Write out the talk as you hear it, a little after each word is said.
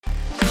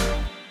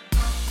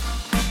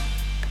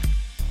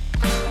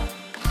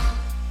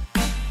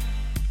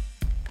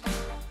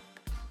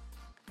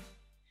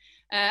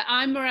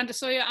I'm Miranda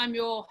Sawyer. I'm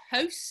your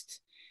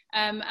host,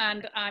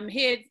 and I'm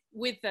here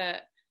with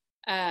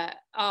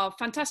our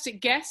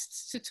fantastic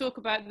guests to talk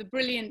about the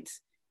brilliant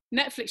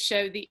Netflix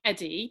show, The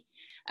Eddy.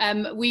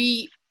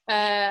 We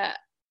are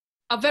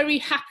very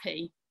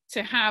happy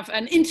to have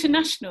an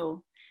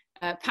international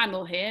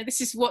panel here.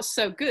 This is what's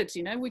so good,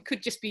 you know. We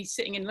could just be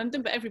sitting in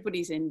London, but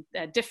everybody's in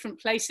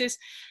different places.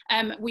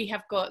 We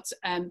have got,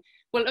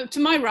 well, to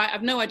my right,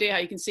 I've no idea how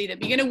you can see that,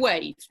 but you're going to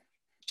wave.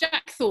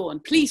 Jack Thorne,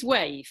 please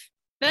wave.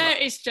 There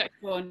is Jack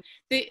Thorne,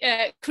 the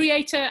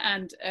creator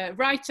and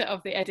writer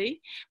of The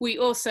Eddy. We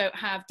also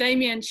have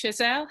Damien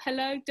Chazelle.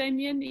 Hello,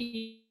 Damien.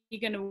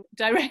 You're going to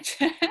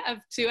direct of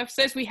 2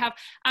 episodes. We have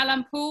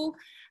Alan Poole.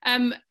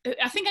 I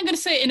think I'm going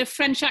to say it in a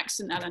French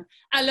accent, Alan.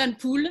 Alan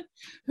Poole,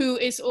 who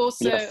is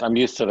also... Yes, I'm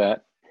used to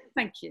that.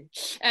 Thank you.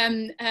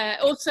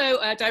 Also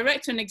a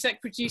director and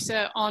exec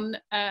producer on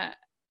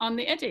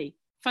The Eddy.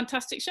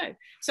 Fantastic show.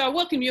 So I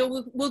welcome you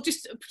all. We'll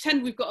just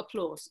pretend we've got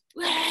applause.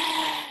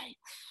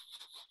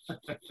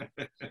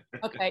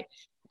 Okay.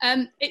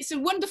 It's a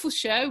wonderful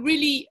show,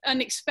 really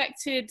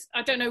unexpected.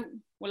 I don't know,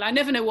 well, I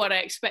never know what I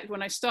expect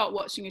when I start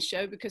watching a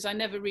show because I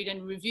never read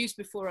any reviews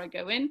before I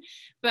go in.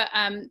 But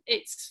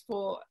it's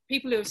for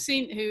people who have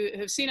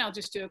seen, I'll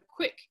just do a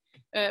quick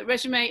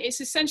resume. It's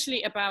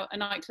essentially about a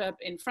nightclub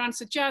in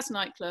France, a jazz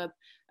nightclub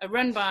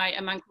run by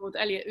a man called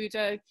Elliot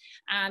Udo,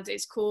 and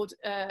it's called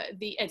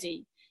The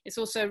Eddy. It's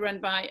also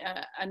run by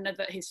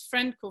his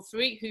friend called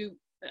Farik, who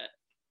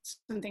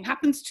something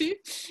happens to.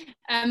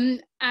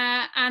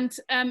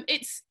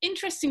 It's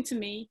interesting to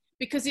me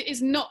because it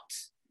is not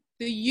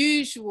the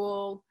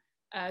usual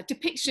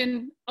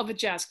depiction of a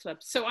jazz club.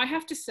 So I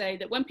have to say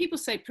that when people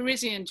say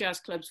Parisian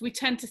jazz clubs, we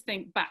tend to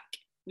think back.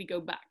 We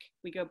go back.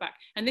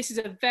 And this is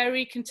a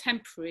very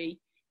contemporary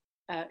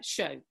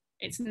show.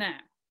 It's now.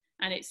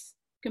 And it's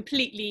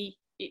completely,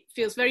 it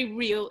feels very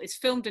real. It's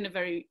filmed in a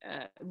very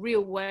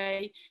real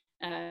way.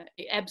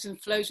 It ebbs and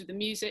flows with the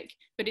music,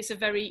 but it's a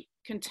very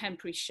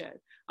contemporary show.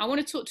 I want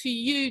to talk to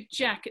you,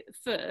 Jack, at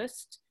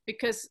first,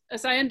 because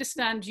as I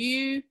understand,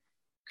 you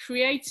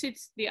created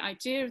the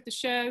idea of the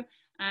show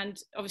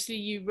and obviously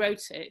you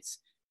wrote it.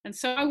 And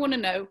so I want to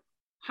know,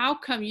 how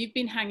come you've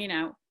been hanging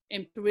out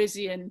in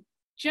Parisian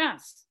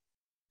jazz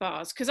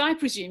bars? Because I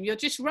presume you're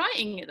just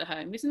writing at the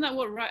home. Isn't that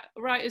what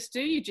writers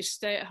do? You just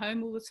stay at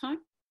home all the time?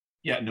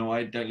 Yeah, no,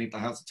 I don't leave the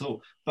house at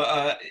all.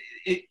 But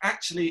it's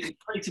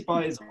Created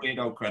By is a weird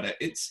old credit.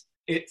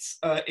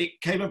 It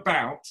came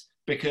about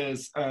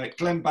because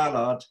Glenn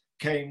Ballard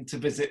came to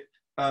visit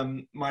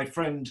my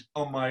friend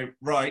on my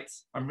right.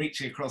 I'm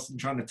reaching across and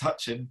trying to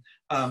touch him,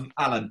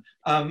 Alan.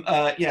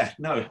 Yeah,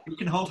 no, you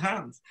can hold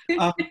hands.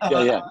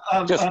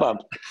 Just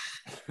bump.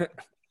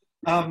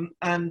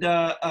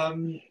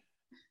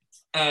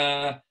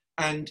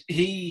 And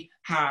he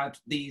had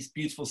these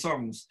beautiful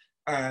songs.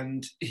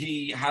 And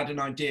he had an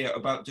idea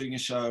about doing a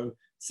show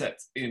set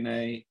in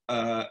a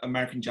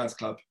American jazz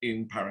club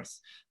in Paris.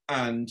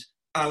 And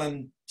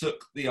Alan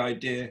took the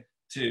idea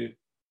to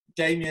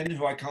Damien,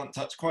 who I can't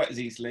touch quite as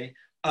easily,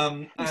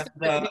 and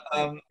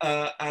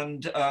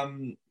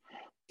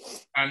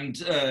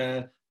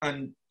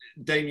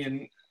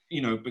Damien,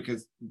 you know,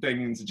 because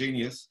Damien's a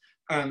genius,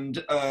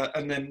 and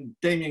then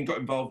Damien got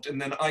involved,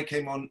 and then I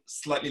came on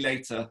slightly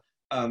later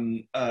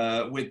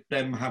with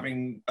them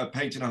having a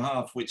page and a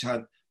half, which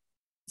had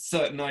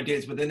certain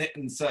ideas within it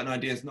and certain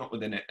ideas not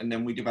within it, and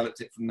then we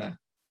developed it from there.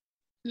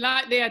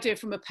 Like the idea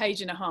from a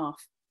page and a half.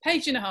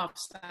 Page and a half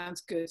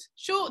sounds good.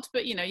 Short,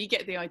 but you know, you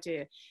get the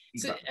idea.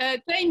 Exactly. So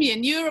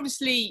Damien, you're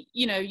obviously,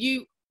 you know,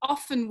 you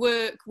often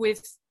work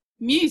with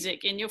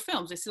music in your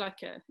films. It's like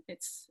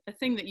it's a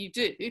thing that you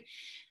do.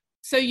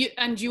 So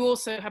you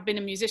also have been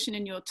a musician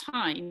in your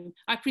time.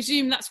 I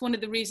presume that's one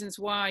of the reasons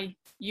why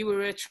you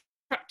were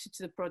attracted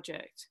to the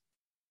project.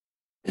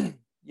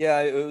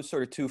 Yeah, it was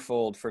sort of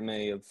twofold for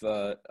me of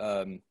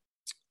the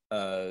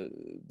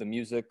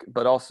music,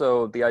 but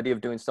also the idea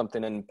of doing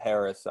something in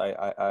Paris.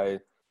 I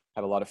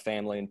have a lot of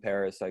family in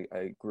Paris.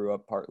 I grew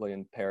up partly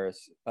in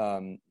Paris.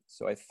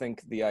 So I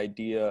think the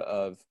idea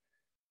of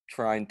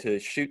trying to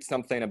shoot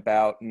something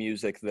about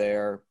music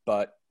there,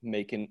 but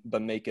make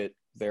it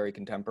very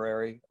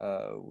contemporary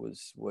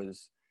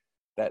was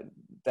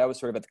that was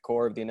sort of at the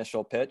core of the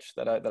initial pitch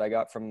that I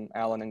got from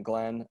Alan and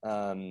Glenn,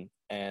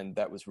 and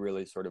that was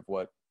really sort of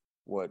what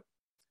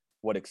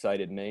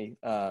excited me.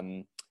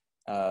 And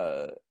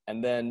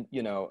then,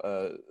 you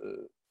know,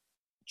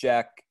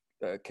 Jack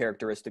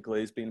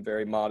characteristically is being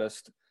very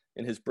modest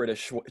in his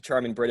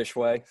charming British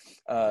way,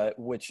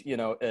 which, you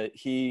know, I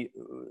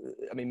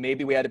mean,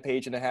 maybe we had a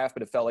page and a half,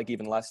 but it felt like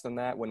even less than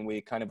that when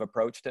we kind of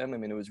approached him. I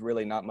mean, it was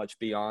really not much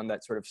beyond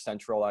that sort of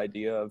central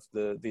idea of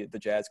the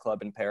jazz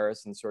club in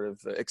Paris and sort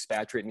of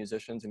expatriate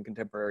musicians in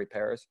contemporary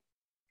Paris.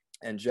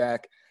 And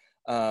Jack,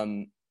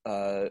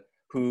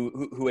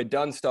 who had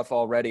done stuff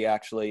already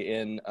actually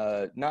in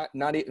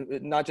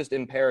not just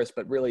in Paris,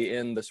 but really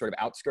in the sort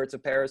of outskirts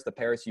of Paris, the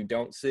Paris you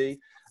don't see.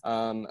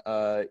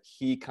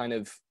 He kind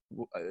of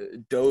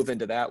dove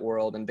into that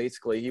world, and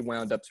basically he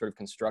wound up sort of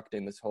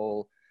constructing this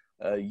whole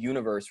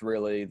universe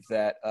really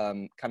that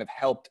kind of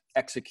helped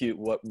execute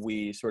what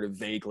we sort of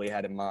vaguely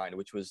had in mind,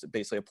 which was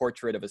basically a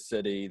portrait of a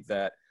city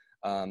that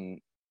on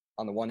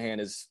the one hand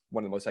is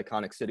one of the most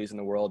iconic cities in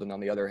the world, and on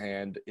the other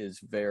hand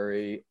is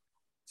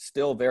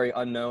still very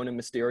unknown and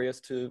mysterious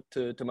to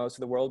most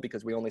of the world,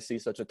 because we only see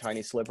such a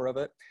tiny sliver of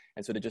it.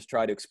 And so to just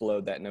try to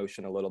explode that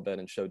notion a little bit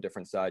and show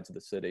different sides of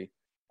the city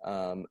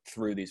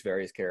through these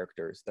various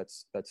characters,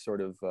 that's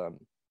sort of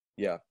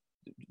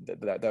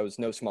that was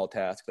no small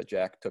task that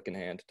Jack took in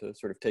hand, to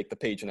sort of take the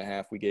page and a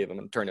half we gave him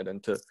and turn it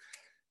into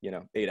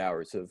 8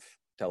 hours of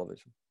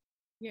television.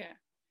 Yeah.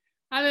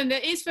 Alan,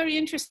 it is very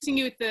interesting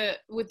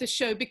with the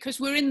show, because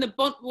we're in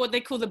what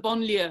they call the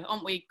banlieue,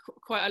 aren't we?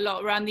 Quite a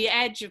lot around the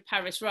edge of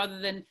Paris, rather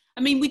than,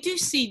 I mean, we do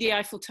see the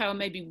Eiffel Tower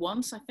maybe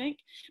once, I think,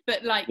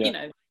 but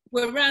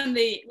we're around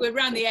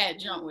the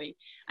edge, aren't we?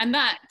 And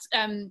that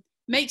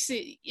makes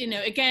it,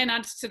 again,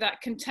 adds to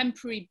that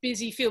contemporary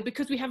busy feel,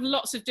 because we have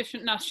lots of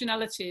different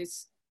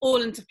nationalities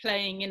all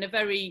interplaying in a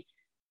very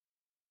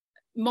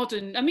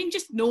modern,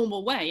 just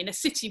normal way, in a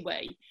city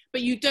way,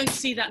 but you don't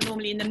see that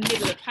normally in the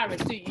middle of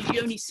Paris, do you?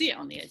 You only see it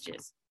on the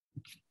edges.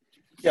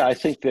 Yeah, I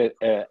think that,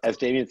 as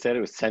Damien said,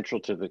 it was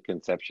central to the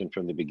conception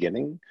from the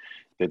beginning,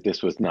 that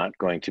this was not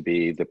going to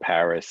be the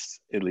Paris,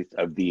 at least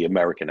of the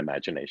American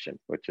imagination,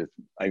 which is,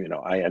 I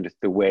understand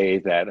the way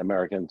that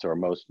Americans or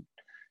most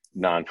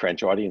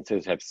non-French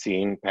audiences have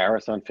seen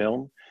Paris on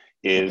film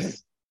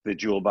is the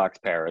jewel box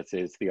Paris,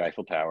 is the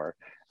Eiffel Tower.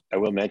 I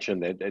will mention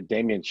that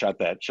Damien shot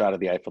that shot of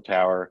the Eiffel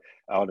Tower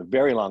on a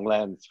very long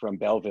lens from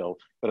Belleville,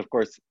 but of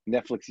course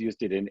Netflix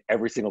used it in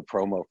every single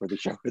promo for the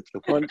show. It's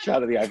the one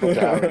shot of the Eiffel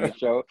Tower in the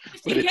show,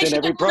 but it's in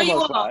every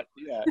promo spot.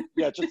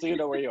 Yeah, just so you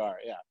know where you are.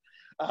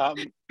 Yeah,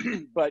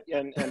 but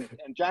and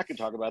Jack can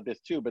talk about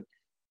this too. But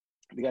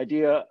the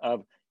idea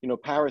of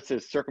Paris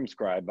is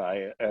circumscribed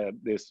by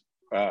this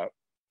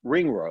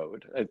ring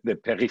road, the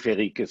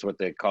périphérique is what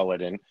they call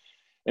it in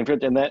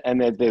French, and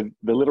the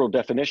literal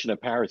definition of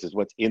Paris is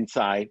what's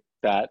inside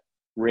that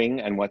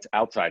ring and what's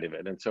outside of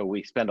it. And so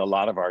we spend a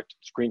lot of our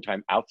screen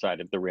time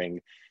outside of the ring,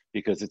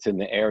 because it's in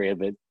the area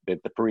that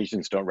the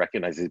Parisians don't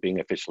recognize as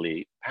being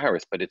officially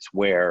Paris, but it's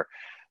where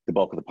the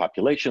bulk of the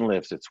population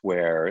lives. It's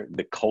where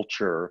the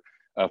culture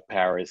of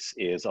Paris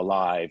is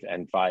alive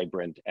and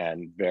vibrant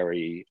and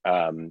very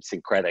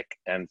syncretic.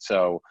 And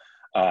so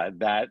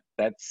that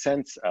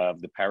sense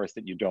of the Paris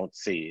that you don't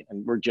see,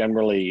 and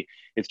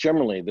it's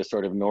generally the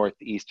sort of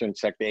northeastern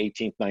sector,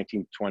 18th,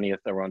 19th,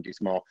 20th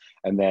arrondissement,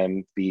 and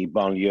then the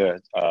banlieue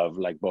of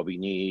like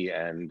Bobigny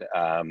and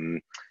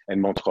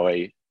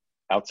Montreuil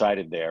outside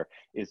of there,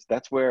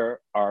 that's where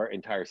our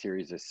entire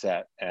series is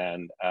set.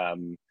 And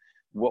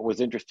what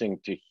was interesting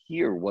to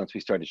hear once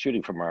we started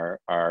shooting from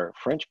our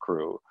French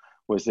crew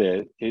was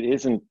that it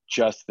isn't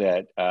just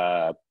that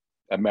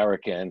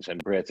Americans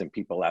and Brits and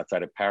people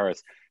outside of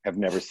Paris have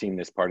never seen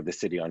this part of the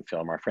city on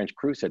film. Our French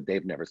crew said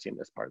they've never seen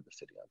this part of the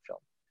city on film,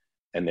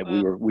 and that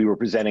we were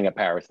presenting a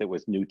Paris that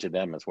was new to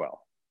them as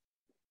well.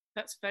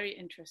 That's very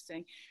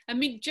interesting. I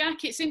mean,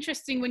 Jack, it's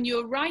interesting when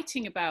you're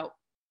writing about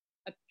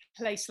a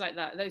place like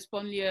that, those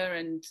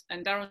banlieues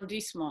and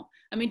arrondissement.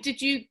 I mean,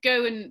 did you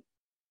go and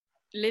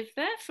live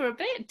there for a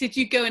bit? Did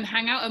you go and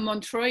hang out at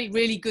Montreuil?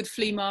 Really good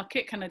flea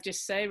market, can I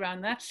just say, around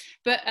there?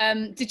 But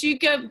did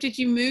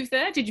you move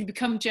there? Did you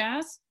become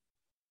Jazz?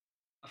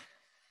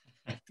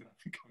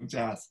 Become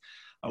Jazz.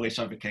 I wish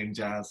I became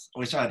Jazz. I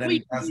wish I had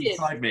any Jazz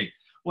inside me.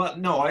 Well,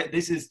 no,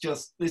 this is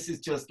just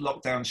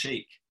lockdown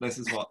chic. This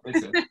is what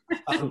this is.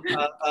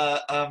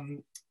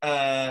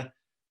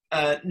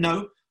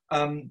 No.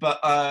 But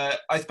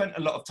I spent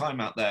a lot of time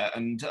out there,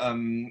 and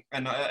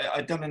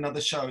I'd done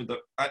another show that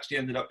actually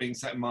ended up being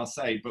set in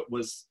Marseille, but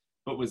was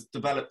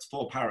developed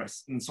for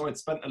Paris. And so I'd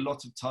spent a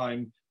lot of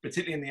time,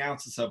 particularly in the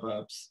outer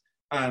suburbs.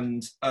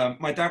 And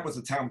my dad was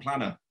a town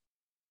planner,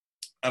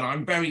 and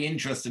I'm very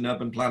interested in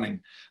urban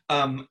planning.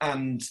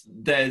 And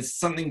there's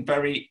something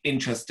very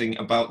interesting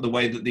about the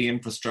way that the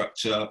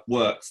infrastructure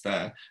works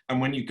there.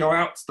 And when you go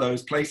out to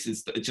those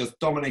places that are just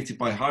dominated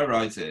by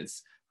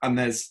high-rises, and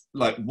there's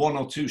like one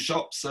or two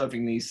shops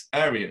serving these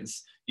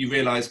areas, you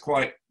realize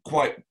quite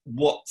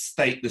what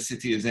state the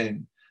city is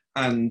in.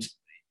 And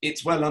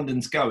it's where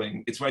London's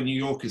going, it's where New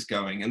York is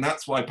going. And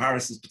that's why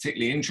Paris is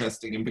particularly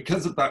interesting. And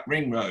because of that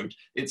ring road,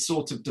 it's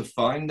sort of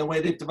defined the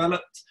way they've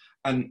developed.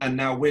 And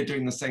now we're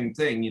doing the same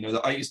thing.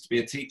 That I used to be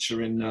a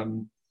teacher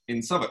in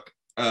Southwark,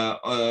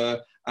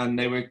 and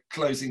they were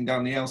closing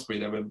down the Aylesbury,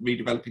 they were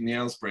redeveloping the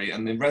Aylesbury,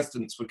 and the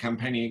residents were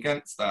campaigning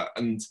against that.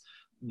 And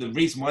the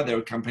reason why they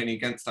were campaigning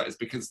against that is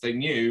because they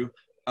knew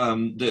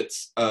that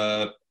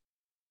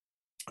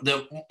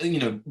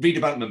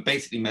redevelopment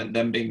basically meant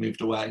them being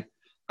moved away,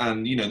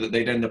 and that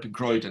they'd end up in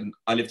Croydon.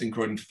 I lived in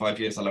Croydon for 5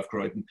 years. I love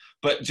Croydon,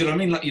 but do you know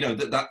what I mean?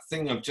 Like that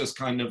thing of just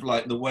kind of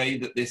like the way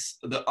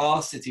that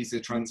our cities are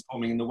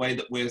transforming, and the way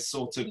that we're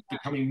sort of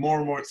becoming more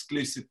and more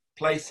exclusive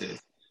places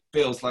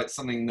feels like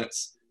something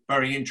that's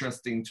very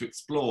interesting to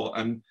explore.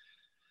 And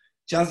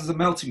jazz is a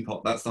melting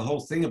pot. That's the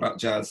whole thing about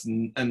jazz,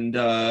 and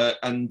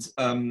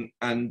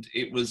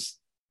it was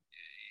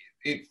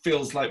it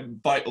feels like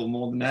vital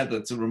more than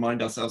ever to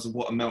remind ourselves of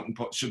what a melting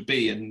pot should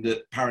be, and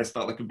that Paris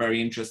felt like a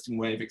very interesting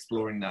way of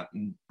exploring that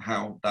and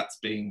how that's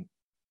being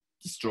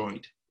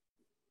destroyed.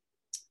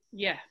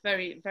 Yeah,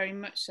 very, very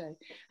much so.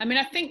 I mean,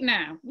 I think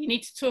now we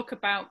need to talk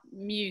about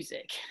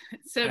music.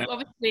 So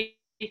obviously,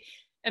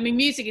 I mean,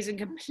 music is a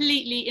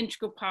completely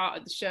integral part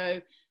of the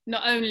show,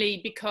 not only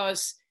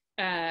because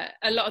a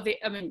lot of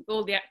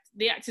all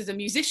the actors are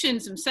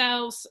musicians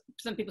themselves.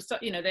 Some people,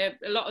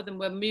 a lot of them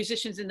were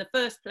musicians in the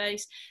first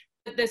place.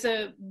 But there's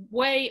a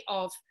way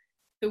of,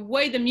 the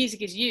way the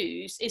music is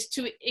used is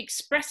to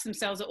express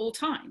themselves at all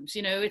times.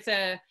 You know, if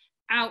they're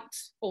out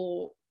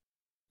or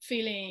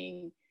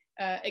feeling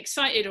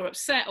excited or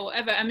upset or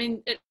whatever. I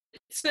mean, at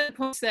certain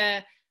points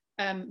they're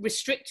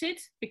restricted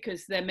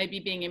because they're maybe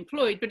being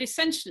employed, but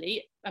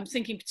essentially, I'm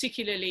thinking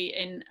particularly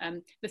in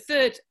the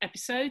third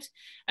episode,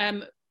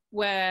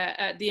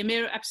 where the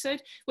Amira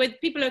episode, where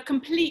people are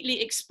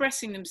completely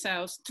expressing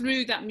themselves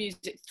through that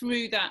music,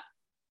 through that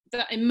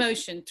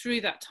emotion,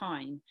 through that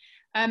time.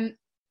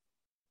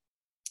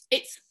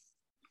 It's,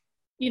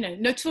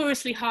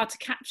 notoriously hard to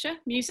capture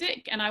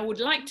music, and I would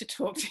like to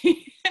talk to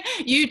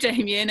you,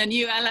 Damien, and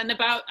you, Ellen,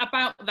 about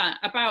that,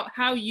 about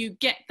how you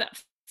get that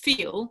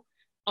feel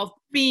of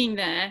being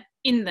there,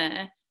 in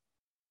there,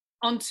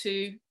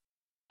 onto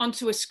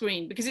a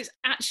screen, because it's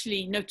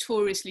actually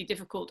notoriously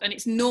difficult, and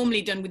it's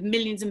normally done with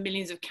millions and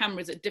millions of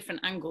cameras at different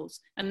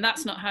angles, and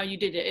that's not how you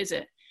did it, is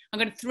it? I'm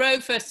going to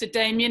throw first to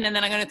Damien, and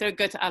then I'm going to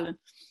go to Alan.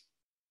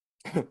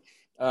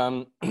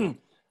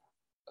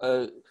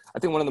 I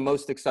think one of the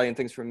most exciting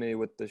things for me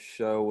with the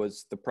show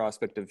was the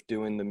prospect of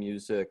doing the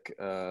music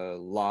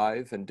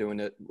live and doing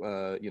it,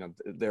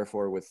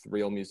 therefore with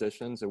real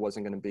musicians. It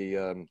wasn't going to be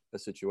a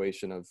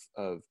situation of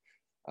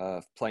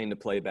playing to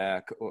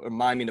playback or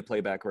miming to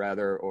playback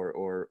rather,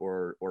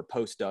 or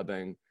post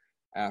dubbing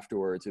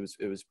afterwards.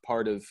 It was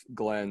part of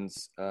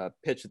Glenn's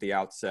pitch at the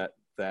outset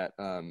that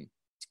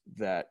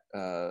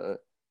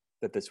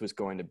this was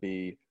going to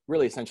be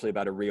really essentially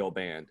about a real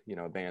band,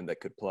 a band that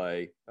could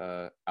play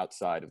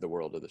outside of the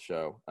world of the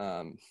show.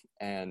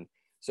 And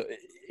so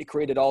it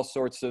created all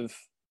sorts of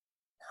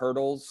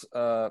hurdles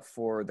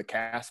for the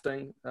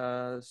casting,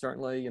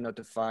 certainly,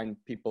 to find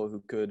people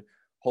who could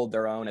hold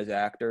their own as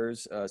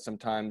actors,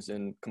 sometimes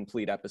in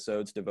complete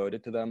episodes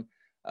devoted to them.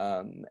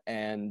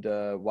 And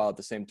while at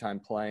the same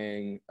time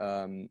playing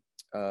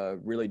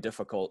really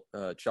difficult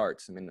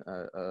charts. I mean,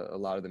 a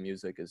lot of the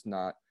music is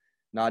not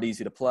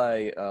easy to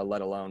play,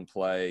 let alone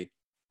play,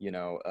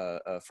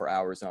 for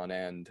hours on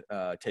end,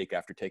 take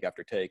after take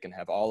after take, and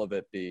have all of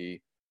it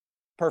be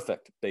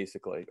perfect,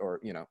 basically.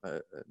 Or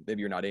maybe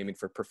you're not aiming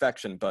for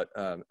perfection, but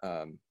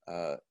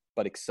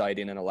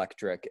exciting and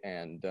electric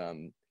and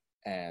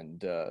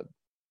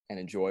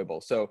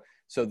enjoyable. So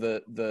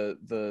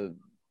the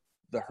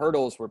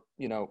hurdles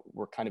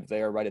were kind of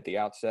there right at the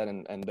outset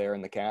and there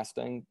in the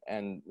casting,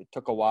 and it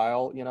took a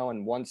while,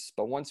 and once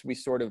we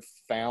sort of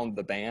found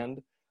the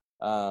band,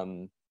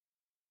 I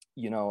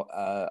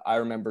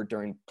remember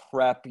during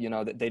prep,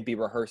 that they'd be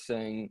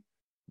rehearsing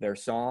their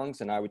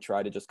songs, and I would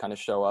try to just kind of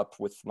show up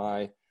with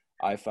my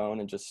iPhone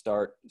and just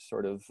start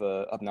sort of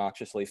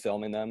obnoxiously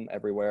filming them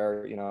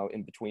everywhere,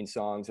 in between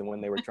songs, and when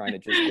they were trying to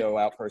just go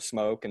out for a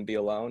smoke and be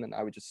alone, and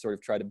I would just sort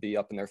of try to be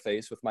up in their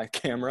face with my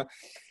camera,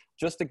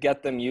 just to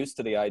get them used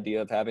to the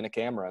idea of having a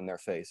camera in their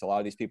face. A lot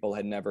of these people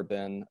had never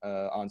been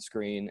on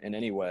screen in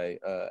any way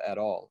at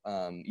all,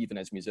 even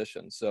as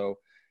musicians. So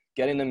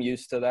getting them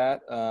used to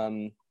that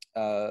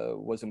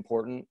was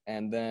important,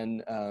 and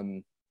then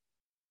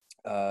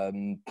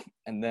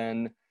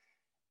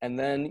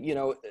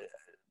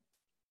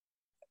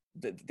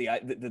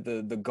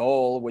the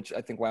goal, which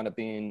I think wound up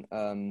being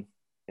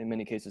in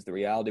many cases the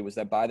reality, was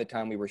that by the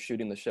time we were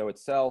shooting the show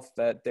itself,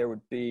 that there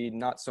would be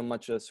not so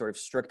much a sort of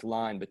strict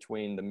line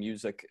between the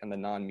music and the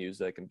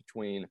non-music, and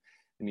between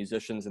the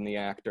musicians and the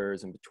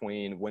actors, and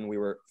between when we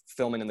were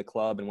filming in the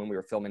club and when we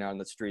were filming out in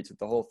the streets, that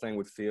the whole thing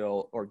would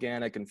feel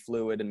organic and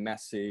fluid and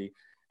messy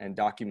and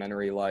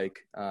documentary-like,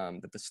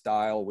 that the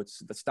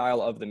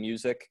style of the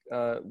music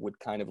would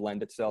kind of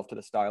lend itself to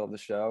the style of the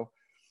show.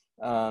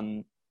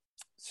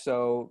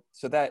 So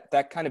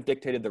that kind of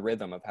dictated the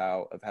rhythm of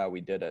how we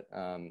did it.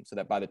 So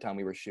that by the time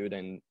we were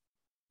shooting,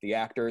 the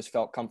actors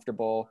felt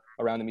comfortable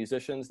around the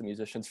musicians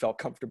felt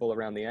comfortable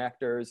around the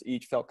actors,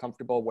 each felt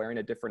comfortable wearing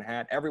a different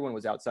hat. Everyone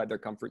was outside their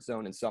comfort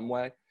zone in some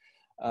way,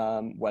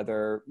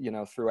 whether,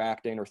 through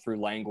acting or through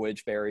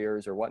language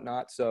barriers or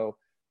whatnot. So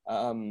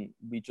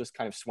we just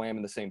kind of swam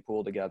in the same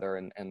pool together,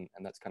 and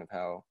that's kind of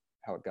how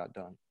it got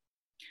done.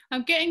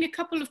 I'm getting a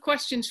couple of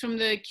questions from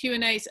the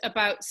Q&As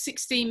about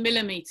 16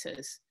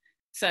 millimeters.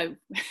 So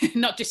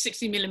not just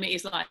 60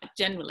 millimeters like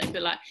generally,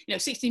 but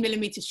 60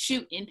 millimeters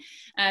shooting.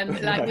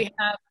 Like we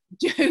have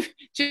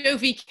Joe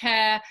V.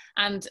 Care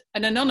and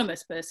an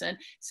anonymous person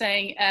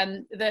saying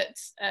that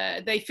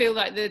they feel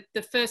like the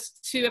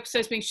first two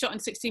episodes being shot in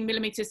 16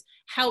 millimeters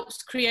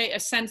helps create a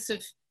sense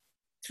of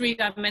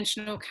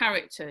three-dimensional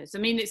characters. I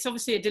mean, it's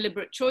obviously a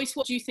deliberate choice.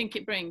 What do you think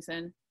it brings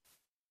then?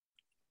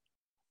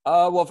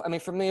 Well, I mean,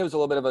 for me, it was a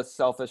little bit of a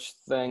selfish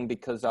thing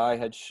because I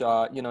had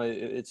shot, you know,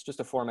 it's just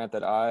a format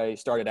that I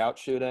started out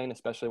shooting,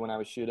 especially when I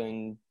was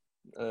shooting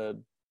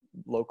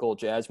local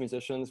jazz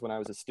musicians when I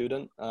was a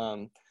student.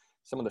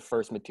 Some of the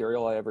first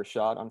material I ever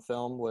shot on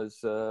film was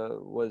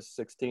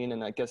 16.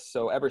 And I guess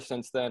so ever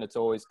since then, it's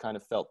always kind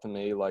of felt to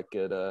me like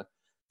it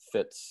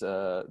fits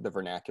the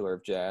vernacular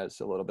of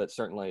jazz a little bit.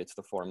 Certainly it's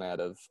the format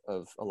of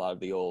a lot of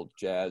the old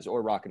jazz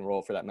or rock and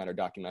roll, for that matter,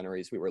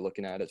 documentaries we were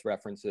looking at as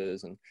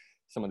references, and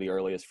some of the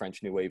earliest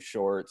French New Wave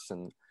shorts,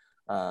 and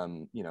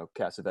you know,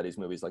 Cassavetes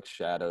movies like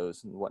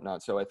Shadows and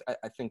whatnot. So I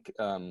think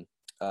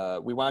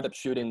we wound up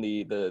shooting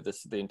the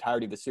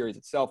entirety of the series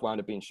itself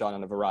wound up being shot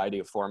on a variety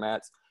of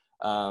formats.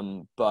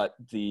 But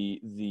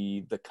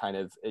the kind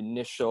of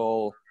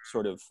initial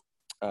sort of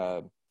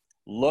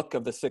look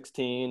of the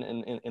 16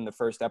 in the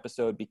first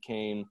episode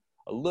became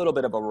a little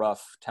bit of a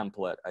rough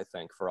template, I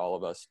think, for all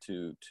of us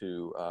to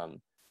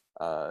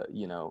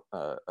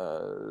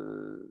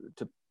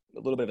a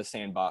little bit of a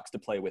sandbox to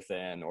play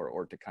within,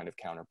 or to kind of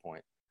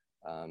counterpoint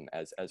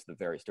as the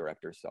various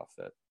directors saw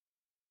fit.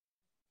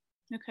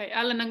 Okay,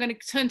 Alan, I'm going to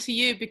turn to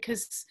you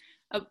because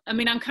I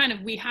mean,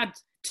 we had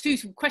two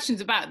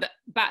questions about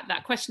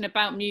that question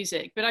about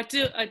music, but I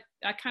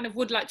kind of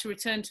would like to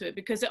return to it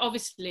because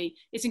obviously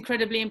it's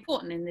incredibly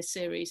important in this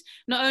series.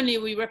 Not only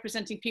are we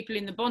representing people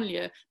in the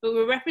banlieue, but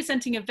we're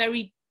representing a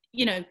very,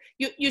 you know,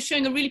 you're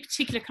showing a really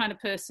particular kind of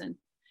person,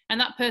 and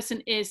that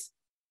person is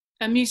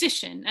a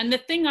musician. And the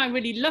thing I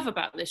really love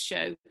about this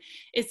show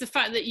is the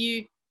fact that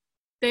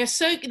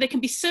they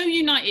can be so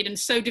united and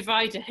so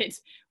divided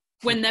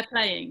when they're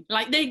playing.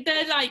 Like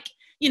they're like,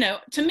 you know,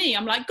 to me,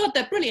 I'm like, God,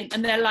 they're brilliant,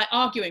 and they're like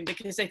arguing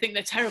because they think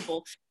they're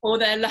terrible, or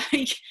they're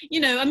like,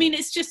 you know, I mean,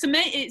 it's just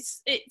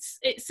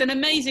it's an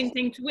amazing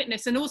thing to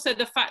witness. And also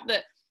the fact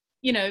that,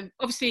 you know,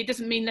 obviously it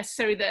doesn't mean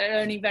necessarily that they're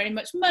earning very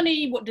much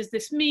money. What does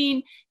this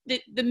mean?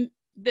 The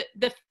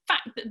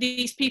fact that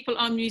these people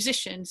are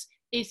musicians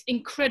is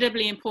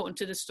incredibly important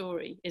to the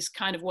story, is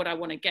kind of what I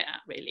want to get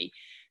at, really.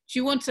 Do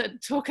you want to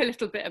talk a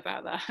little bit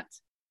about that?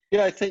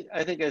 Yeah, I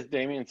think as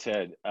Damien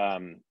said,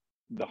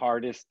 the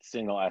hardest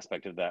single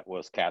aspect of that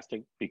was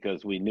casting,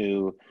 because we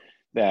knew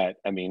that,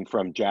 I mean,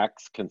 from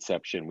Jack's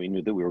conception, we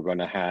knew that we were going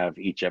to have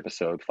each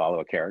episode follow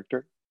a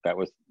character. That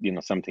was, you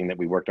know, something that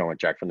we worked on with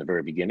Jack from the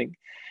very beginning.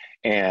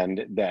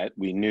 And that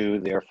we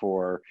knew,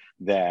 therefore,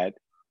 that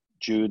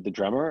Jude, the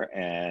drummer,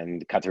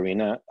 and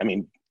Katarina,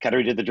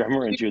 the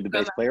drummer, and Jude, the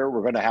bass player,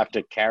 were going to have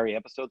to carry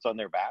episodes on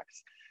their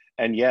backs.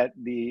 And yet,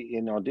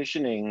 in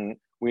auditioning,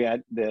 we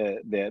had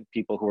the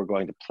people who were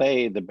going to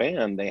play the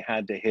band, they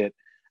had to hit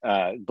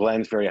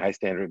Glenn's very high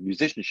standard of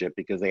musicianship,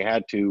 because they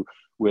had to,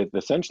 with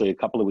essentially a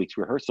couple of weeks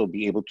rehearsal,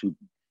 be able to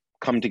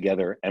come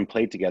together and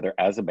play together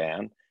as a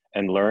band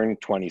and learn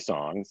 20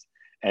 songs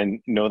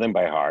and know them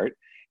by heart,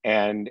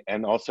 and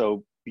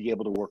also be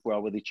able to work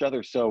well with each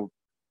other. So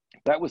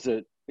that was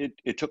it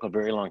took a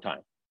very long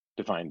time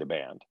to find the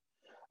band.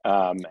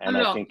 And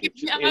I think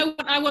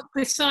I want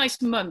precise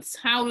months.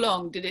 How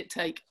long did it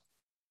take?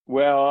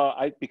 Well,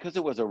 because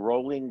it was a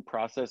rolling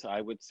process,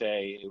 I would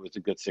say it was a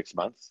good 6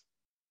 months.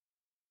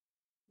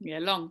 Yeah,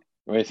 long.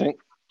 What do you think,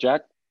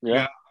 Jack?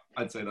 Yeah,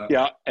 I'd say that.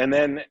 Yeah, and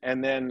then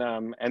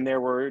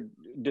there were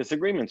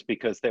disagreements,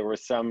 because there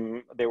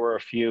were a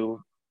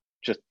few,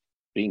 just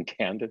being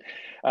candid.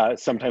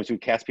 Sometimes we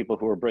cast people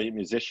who were brilliant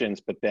musicians,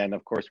 but then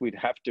of course we'd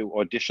have to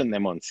audition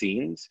them on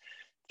scenes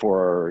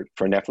for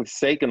Netflix's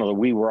sake. And although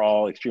we were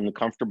all extremely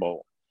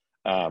comfortable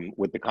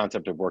with the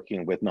concept of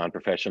working with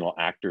non-professional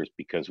actors,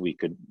 because we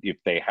could, if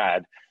they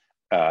had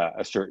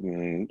a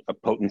certain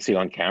potency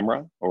on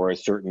camera, or a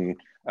certain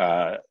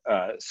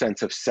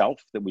sense of self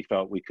that we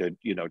felt we could,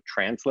 you know,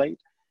 translate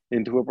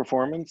into a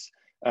performance,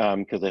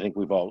 because I think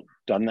we've all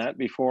done that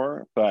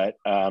before. But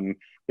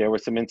there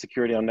was some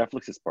insecurity on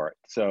Netflix's part,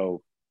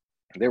 so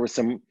there was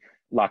some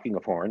locking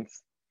of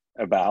horns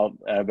about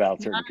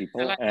certain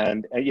people, like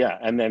and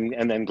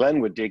then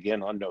Glenn would dig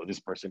in on, no, this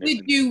person isn't.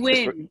 Did you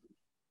win?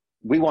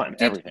 We won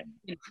everything.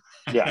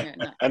 Yeah.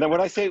 And then when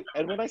I say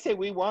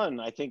we won,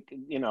 I think,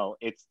 you know,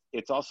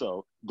 it's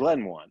also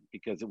Glenn won,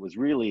 because it was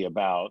really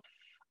about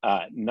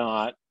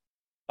not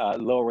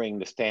lowering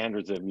the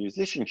standards of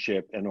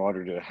musicianship in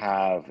order to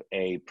have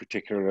a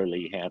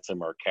particularly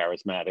handsome or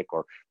charismatic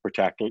or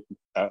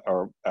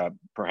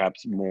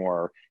perhaps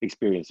more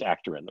experienced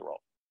actor in the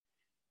role.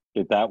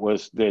 The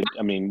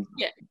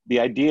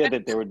idea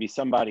that there would be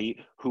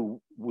somebody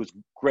who was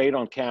great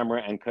on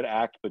camera and could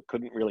act but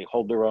couldn't really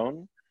hold their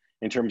own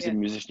in terms of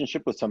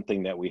musicianship was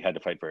something that we had to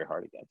fight very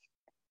hard against.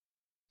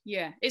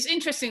 Yeah, it's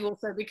interesting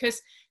also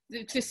because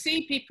to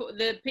see people,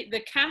 the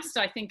cast,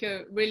 I think,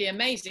 are really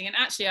amazing. And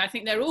actually, I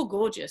think they're all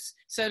gorgeous.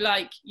 So,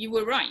 like, you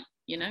were right,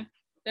 you know,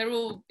 they're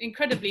all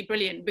incredibly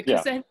brilliant,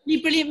 because they're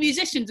really brilliant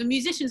musicians, and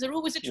musicians are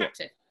always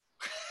attractive.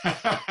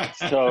 Yeah.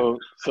 So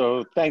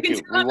thank you.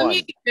 I'm a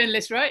music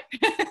journalist, right?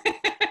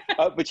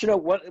 But you know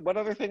what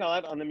other thing I'll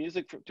add on the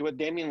music to what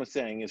Damien was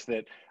saying is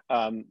that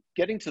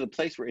getting to the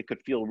place where it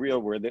could feel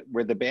real, where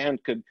the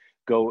band could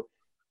go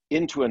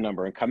into a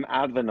number and come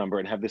out of the number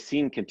and have the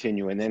scene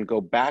continue and then go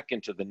back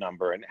into the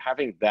number, and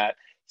having that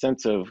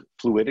sense of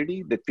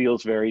fluidity that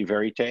feels very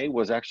verite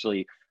was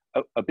actually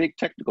a big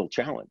technical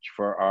challenge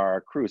for our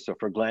crew. So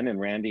for Glenn and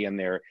Randy and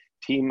their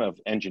team of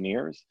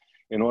engineers,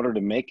 in order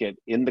to make it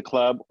in the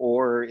club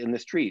or in the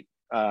street,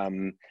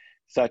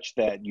 such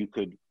that you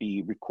could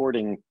be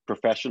recording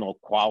professional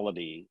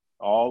quality,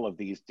 all of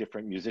these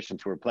different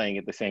musicians who are playing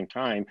at the same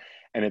time,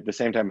 and at the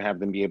same time have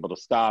them be able to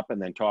stop and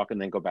then talk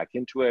and then go back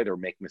into it or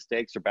make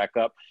mistakes or back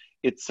up.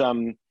 It's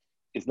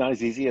not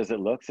as easy as it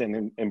looks.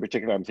 And in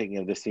particular, I'm thinking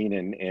of the scene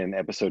in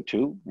episode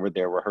 2 where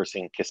they're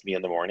rehearsing Kiss Me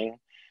in the Morning,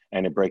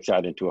 and it breaks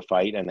out into a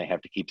fight and they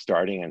have to keep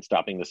starting and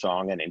stopping the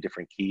song and in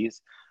different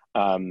keys.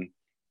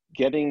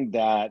 Getting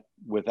that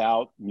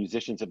without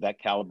musicians of that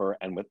caliber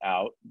and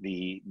without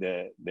the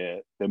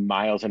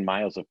miles and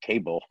miles of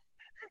cable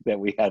that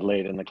we had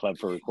laid in the club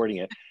for recording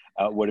it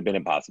would have been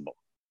impossible.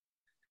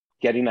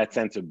 Getting that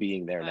sense of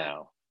being there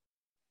now.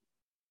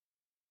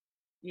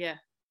 Yeah,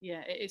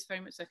 it is very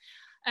much so.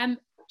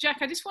 Jack,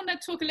 I just want to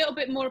talk a little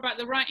bit more about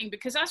the writing,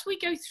 because as we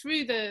go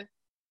through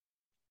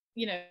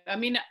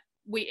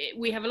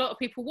we have a lot of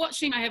people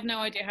watching. I have no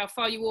idea how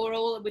far you are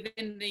all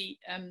within the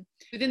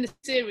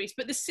series,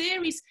 but the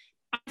series,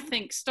 I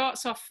think,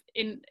 starts off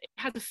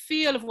has a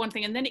feel of one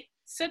thing, and then it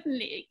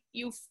suddenly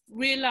you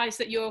realize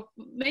that you're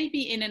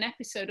maybe in an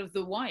episode of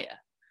The Wire.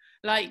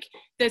 Like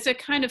there's a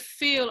kind of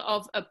feel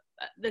of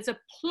there's a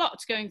plot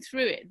going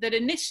through it that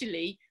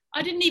initially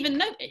I didn't even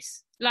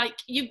notice. Like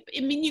you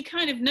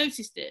kind of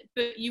noticed it,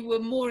 but you were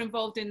more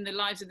involved in the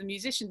lives of the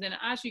musicians, and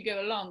as you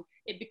go along,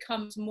 it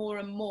becomes more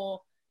and more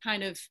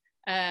kind of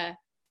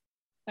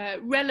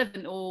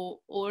relevant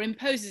or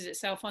imposes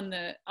itself on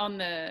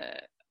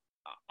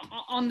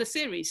the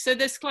series. So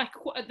there's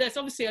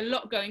obviously a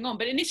lot going on,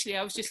 but initially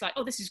I was just like,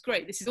 oh, this is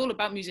great, this is all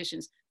about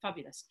musicians,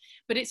 fabulous.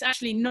 But it's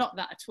actually not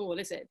that at all,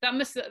 is it?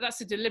 That's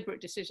a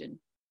deliberate decision.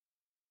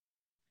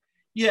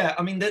 Yeah,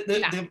 I mean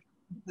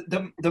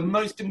the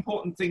most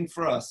important thing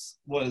for us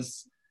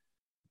was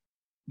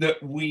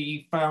that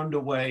we found a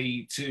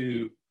way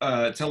to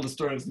tell the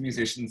story of the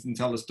musicians and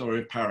tell the story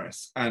of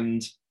Paris.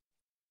 And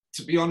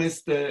to be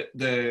honest,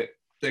 the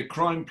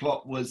crime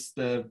plot was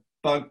the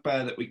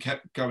bugbear that we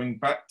kept going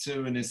back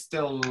to, and is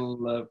still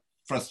a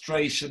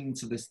frustration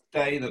to this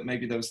day that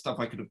maybe there was stuff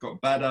I could have got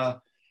better.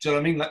 Do you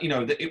know what I mean? Like, you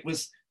know, that it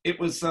was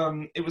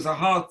a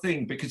hard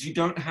thing because you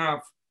don't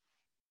have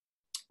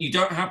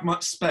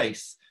much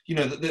space. You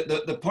know,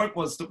 the point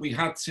was that we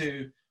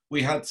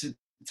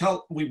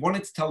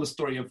wanted to tell the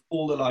story of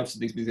all the lives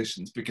of these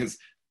musicians, because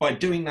by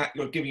doing that,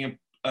 you're giving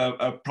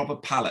a proper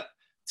palette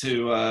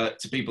to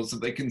people so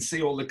they can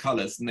see all the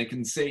colors and they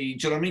can see,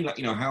 do you know what I mean? Like,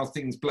 you know, how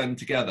things blend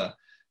together.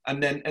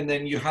 And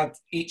then you had,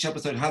 each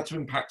episode had to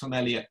impact on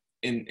Elliot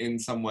in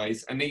some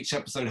ways, and each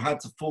episode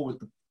had to forward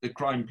the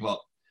crime plot.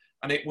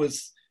 And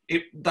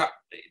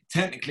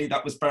technically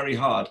that was very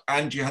hard,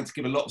 and you had to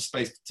give a lot of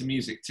space to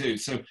music too.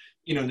 So,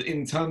 you know,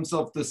 in terms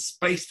of the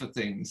space for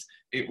things,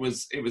 it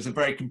was a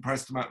very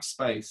compressed amount of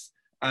space.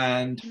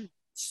 And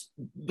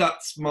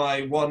that's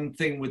my one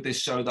thing with this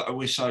show, that I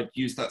wish I'd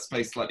used that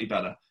space slightly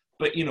better.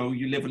 But, you know,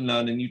 you live and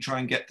learn and you try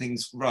and get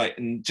things right.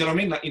 And do you know what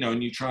I mean? Like, you know,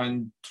 and you try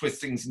and twist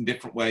things in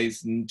different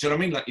ways. And do you know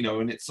what I mean? Like, you know,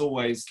 and it's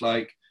always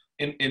like,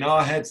 in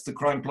our heads, the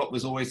crime plot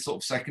was always sort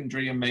of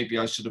secondary, and maybe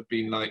I should have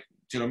been like,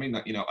 do you know what I mean?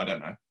 Like, you know, I don't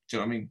know. Do you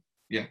know what I mean?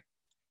 Yeah.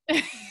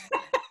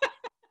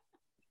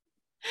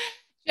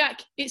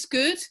 Jack, it's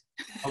good.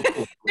 Oh,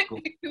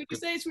 cool. Would you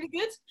say it's really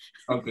good?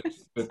 Oh, good.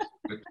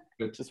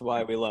 This is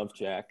why we love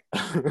Jack.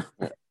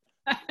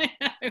 I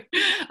know.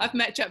 I've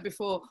met Jack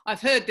before. I've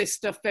heard this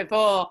stuff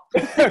before.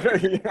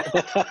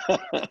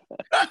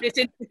 It's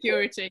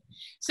insecurity.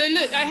 So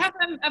look,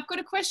 I've got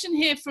a question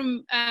here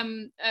from I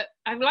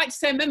would like to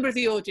say a member of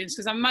the audience,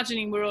 because I'm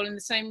imagining we're all in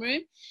the same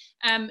room.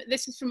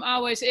 This is from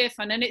Arwes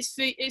Irfan, and it's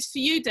for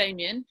you,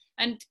 Damien.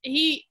 And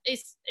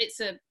it's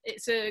a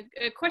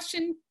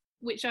question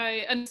which I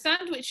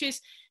understand, which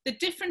is the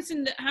difference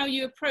in how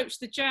you approach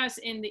the jazz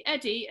in the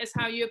Eddie as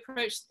how you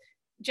approach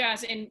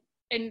jazz in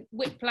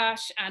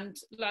Whiplash and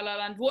La La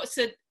Land.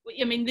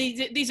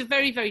 These are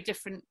very, very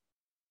different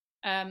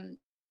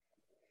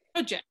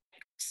projects.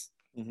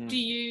 Mm-hmm.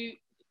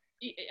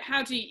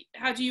 How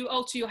do you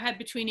alter your head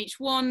between each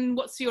one?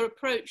 What's your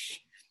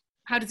approach?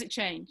 How does it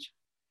change?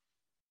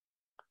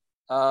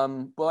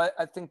 Well,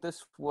 I think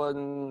this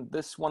one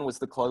was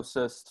the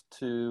closest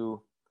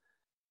to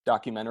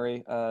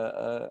documentary,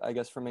 I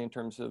guess, for me, in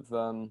terms of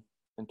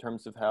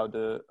how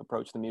to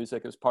approach the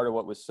music. It was part of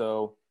what was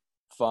so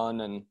fun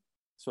and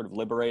sort of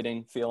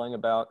liberating feeling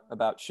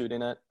about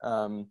shooting it.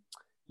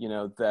 You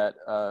know, that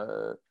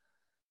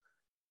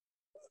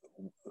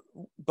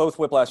both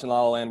Whiplash and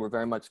La La Land were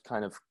very much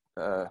kind of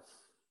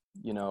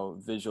you know,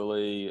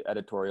 visually,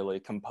 editorially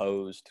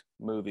composed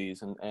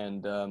movies,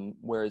 and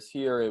whereas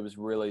here it was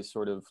really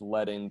sort of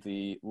letting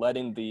the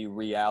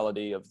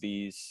reality of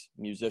these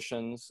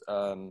musicians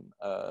sort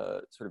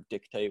of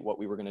dictate what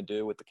we were going to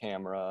do with the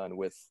camera and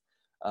with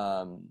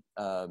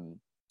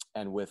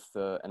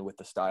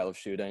the style of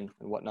shooting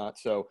and whatnot.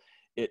 So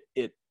it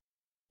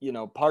you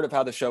know, part of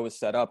how the show was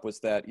set up was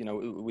that, you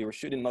know, we were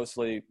shooting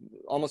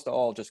almost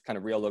all just kind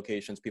of real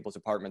locations, people's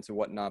apartments and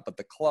whatnot. But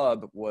the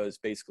club was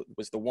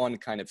the one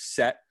kind of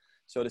set,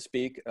 so to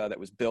speak, that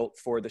was built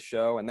for the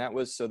show. And that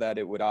was so that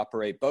it would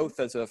operate both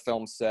as a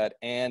film set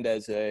and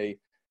as a,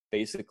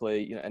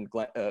 basically, you know, and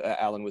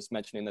Alan was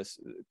mentioning this,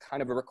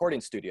 kind of a recording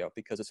studio,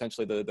 because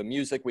essentially the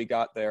music we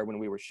got there when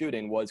we were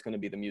shooting was going to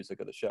be the music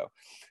of the show.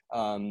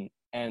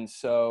 And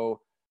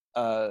so,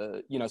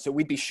 you know, so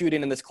we'd be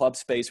shooting in this club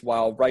space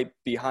while right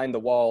behind the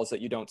walls that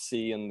you don't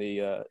see in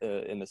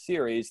the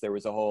series, there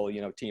was a whole,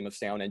 you know, team of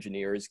sound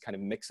engineers kind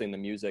of mixing the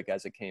music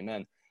as it came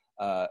in.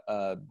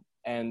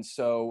 And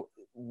so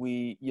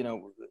we, you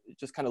know,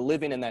 just kind of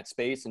living in that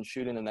space and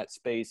shooting in that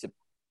space,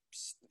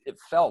 it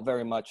felt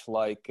very much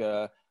like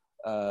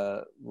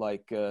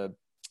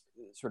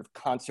sort of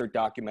concert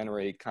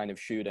documentary kind of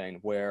shooting,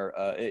 where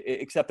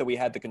except that we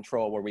had the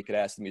control where we could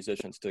ask the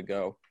musicians to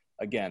go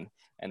again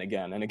and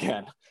again and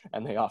again,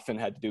 and they often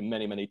had to do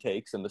many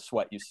takes, and the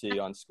sweat you see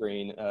on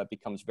screen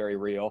becomes very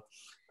real.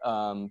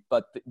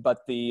 But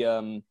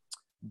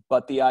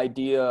the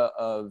idea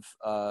of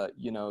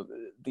you know,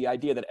 the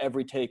idea that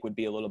every take would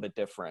be a little bit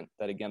different,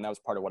 that again, that was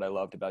part of what I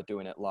loved about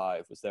doing it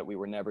live, was that we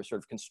were never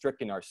sort of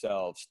constricting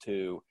ourselves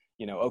to,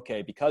 you know,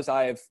 okay, because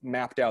I have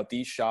mapped out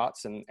these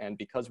shots and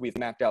because we've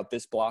mapped out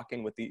this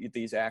blocking with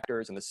these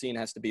actors, and the scene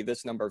has to be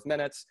this number of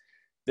minutes,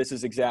 this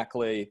is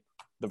exactly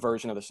the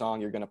version of the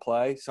song you're going to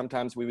play.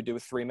 Sometimes we would do a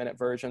 3-minute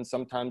version.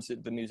 Sometimes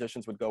the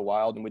musicians would go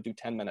wild and would do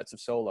 10 minutes of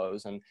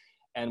solos,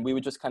 and we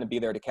would just kind of be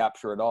there to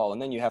capture it all.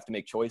 And then you have to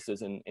make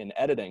choices in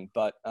editing.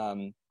 But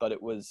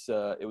it was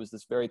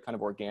this very kind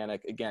of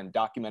organic, again,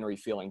 documentary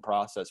feeling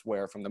process,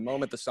 where from the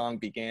moment the song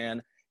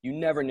began, you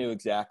never knew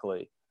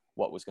exactly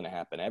what was going to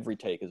happen. Every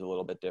take is a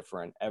little bit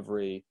different.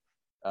 Every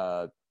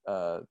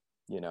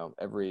you know,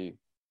 every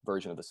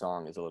version of the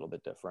song is a little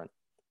bit different.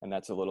 And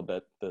that's a little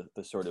bit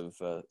the sort of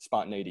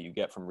spontaneity you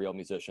get from real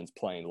musicians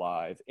playing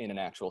live in an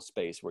actual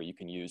space where you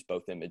can use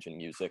both image and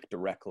music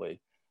directly,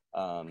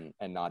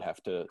 and not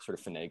have to sort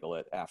of finagle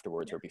it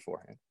afterwards or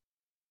beforehand.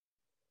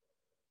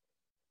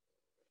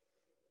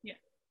 Yeah.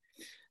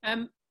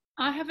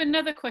 I have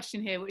another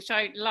question here, which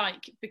I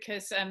like,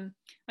 because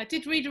I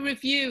did read a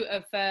review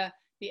of the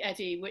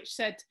Eddie, which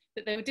said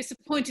that they were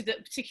disappointed that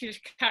a particular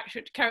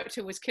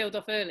character was killed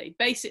off early,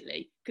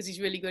 basically because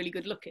he's really, really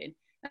good looking.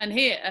 And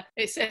here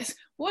it says,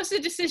 what's the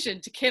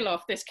decision to kill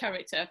off this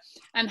character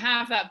and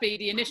have that be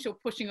the initial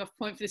pushing off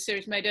point for the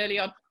series made early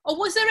on? Or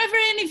was there ever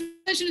any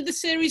version of the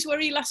series where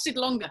he lasted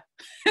longer?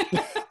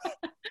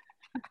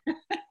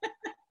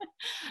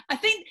 I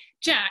think,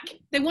 Jack,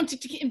 they wanted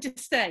to get him to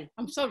stay.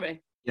 I'm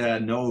sorry. Yeah,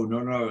 no.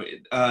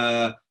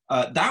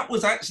 That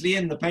was actually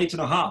in the page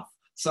and a half.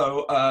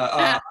 So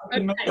I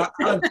can make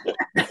that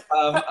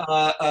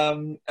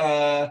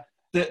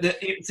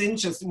it's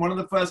interesting. One of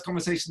the first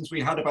conversations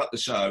we had about the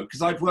show,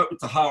 because I'd worked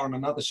with Tahar on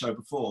another show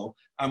before,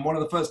 and one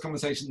of the first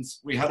conversations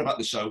we had about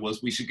the show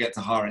was we should get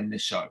Tahar in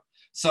this show.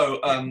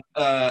 So,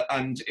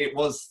 and it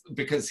was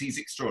because he's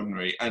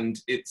extraordinary, and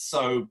it's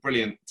so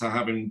brilliant to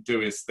have him do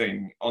his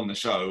thing on the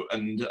show.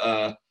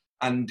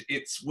 And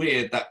it's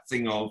weird, that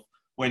thing of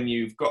when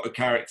you've got a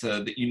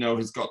character that you know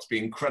has got to be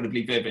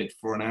incredibly vivid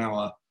for an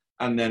hour,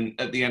 and then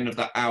at the end of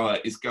that hour,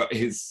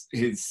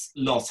 his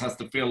loss has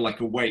to feel like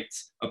a weight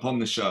upon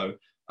the show.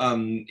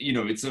 You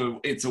know, it's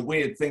a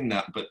weird thing,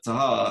 that, but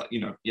Tahar, you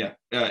know,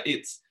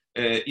 it's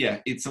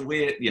a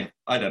weird,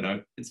 I don't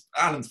know. It's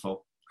Alan's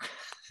fault.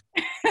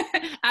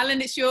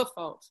 Alan, it's your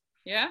fault.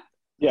 Yeah.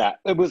 Yeah,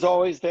 it was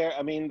always there.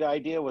 I mean, the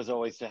idea was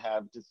always to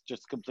have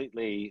just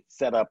completely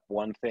set up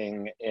one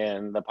thing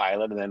in the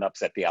pilot and then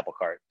upset the apple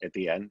cart at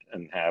the end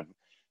and have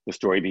the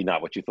story be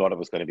not what you thought it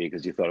was going to be,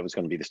 because you thought it was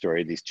going to be the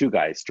story of these two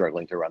guys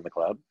struggling to run the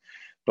club.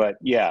 But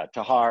yeah,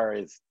 Tahar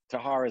is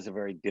a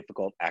very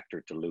difficult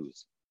actor to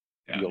lose.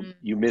 Yeah.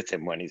 You miss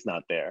him when he's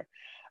not there.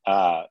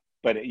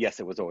 But yes,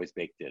 it was always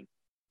baked in.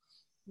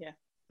 Yeah,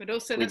 but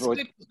also that's good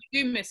because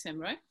you do miss him,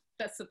 right?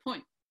 That's the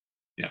point.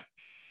 Yeah.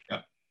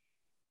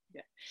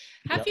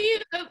 Have you?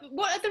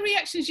 What are the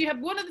reactions you have?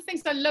 One of the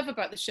things I love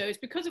about the show is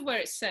because of where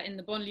it's set in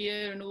the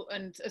banlieue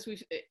and as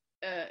we've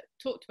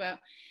talked about,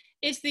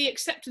 is the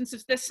acceptance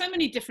of there's so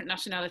many different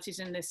nationalities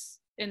in this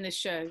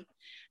show,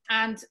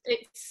 and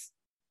it's,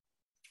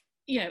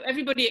 you know,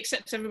 everybody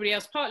accepts everybody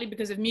else, partly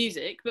because of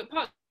music, but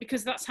partly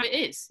because that's how it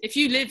is. If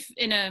you live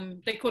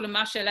in they call them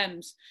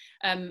HLMs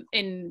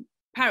in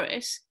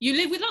Paris, you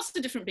live with lots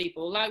of different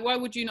people. Like, why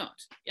would you not?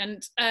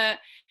 And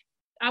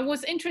I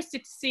was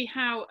interested to see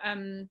how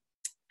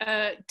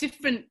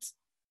different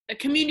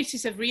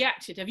communities have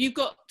reacted. Have you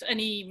got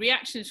any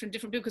reactions from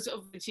different people? Because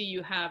obviously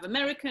you have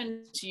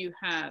Americans, you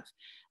have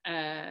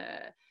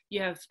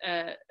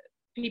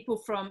people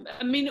from,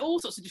 I mean, all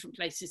sorts of different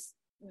places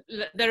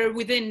that are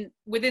within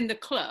the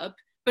club,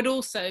 but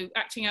also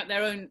acting out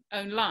their own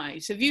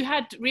lives. Have you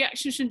had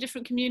reactions from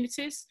different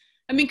communities?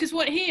 I mean, because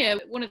one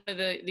of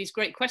these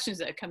great questions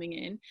that are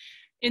coming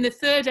in the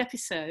third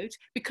episode,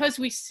 because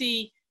we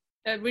see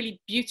a really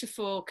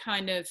beautiful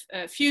kind of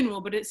funeral,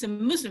 but it's a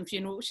Muslim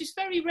funeral, which is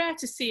very rare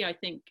to see, I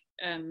think,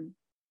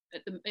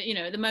 at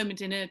the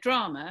moment in a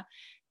drama.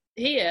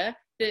 Here,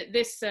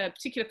 this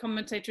particular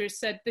commentator has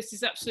said this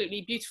is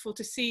absolutely beautiful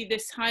to see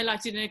this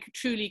highlighted in a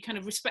truly kind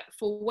of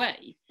respectful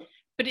way,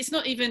 but it's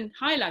not even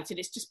highlighted,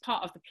 it's just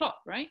part of the plot,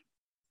 right?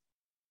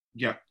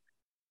 Yeah,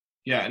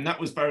 and that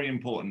was very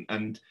important.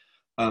 And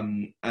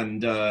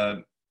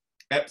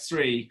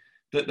Ep3,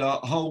 that the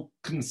whole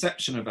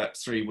conception of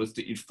Ep3 was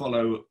that you'd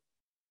follow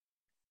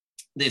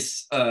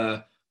this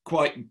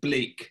quite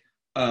bleak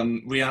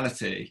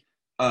reality,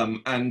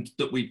 and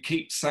that we'd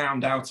keep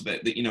sound out of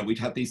it, that, you know, we'd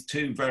had these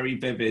two very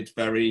vivid,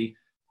 very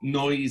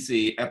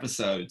noisy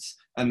episodes,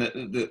 and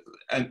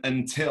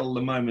until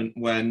the moment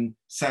when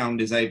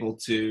sound is able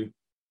to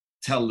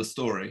tell the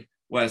story,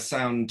 where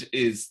sound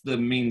is the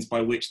means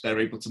by which they're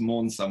able to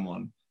mourn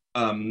someone.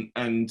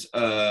 And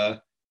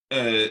then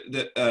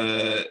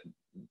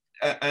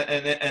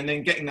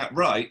getting that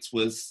right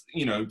was,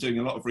 you know, doing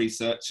a lot of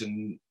research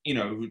and, you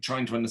know,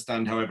 trying to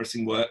understand how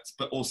everything worked,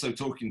 but also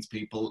talking to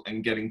people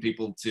and getting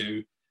people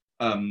to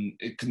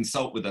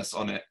consult with us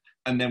on it.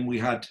 And then we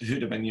had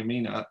Huda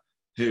Benyamina,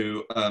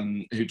 who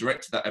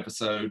directed that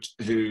episode,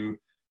 who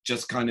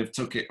just kind of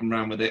took it and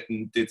ran with it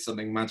and did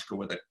something magical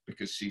with it,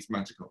 because she's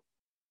magical.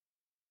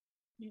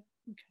 Yeah,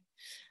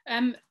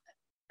 okay.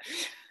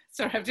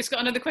 Sorry, I've just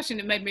got another question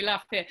that made me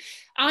laugh here.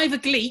 Ivor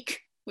Gleek,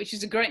 which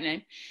is a great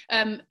name,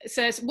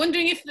 says,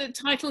 wondering if the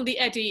title The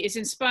Eddy is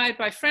inspired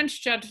by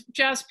French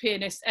jazz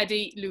pianist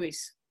Eddie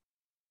Louis.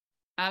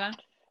 Alain?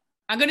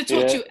 I'm going to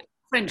talk to you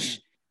French.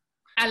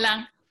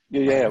 Alain?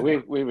 Yeah,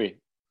 oui.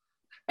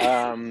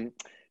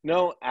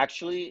 No,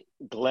 actually,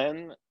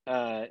 Glenn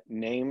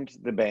named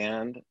the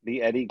band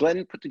The Eddy.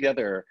 Glenn put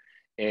together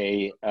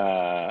a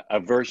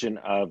version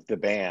of the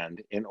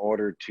band in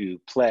order to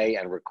play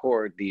and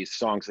record these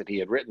songs that he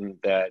had written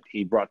that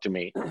he brought to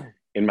me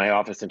in my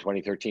office in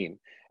 2013.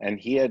 And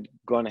he had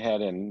gone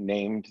ahead and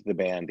named the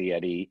band The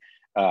Eddy,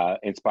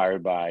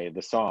 inspired by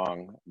the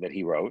song that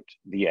he wrote,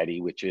 The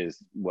Eddy, which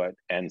is what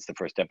ends the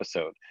first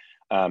episode.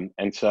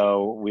 And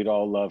so we'd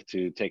all love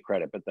to take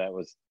credit, but that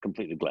was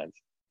completely Glenn's.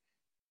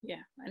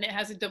 Yeah, and it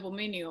has a double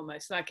meaning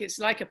almost, like it's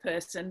like a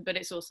person, but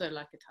it's also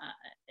like it's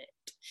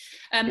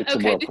okay, a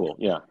whirlpool,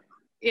 yeah.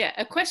 Yeah,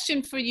 a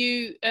question for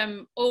you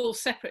all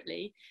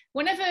separately.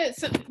 Whenever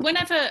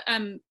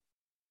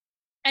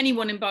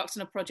anyone embarks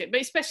on a project,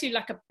 but especially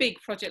like a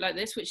big project like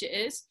this, which it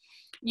is,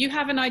 you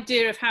have an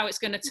idea of how it's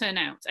going to turn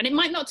out, and it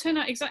might not turn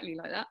out exactly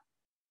like that,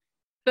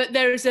 but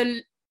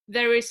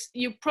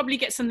you probably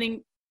get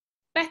something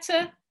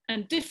better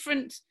and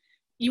different.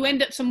 You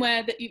end up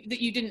somewhere that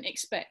you didn't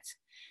expect.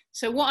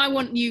 So what I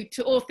want you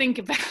to all think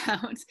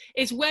about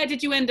is, where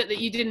did you end up that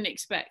you didn't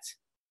expect?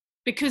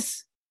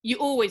 Because you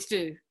always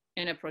do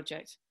in a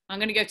project. I'm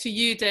going to go to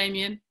you,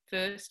 Damien,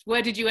 first.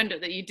 Where did you end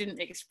up that you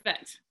didn't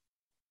expect?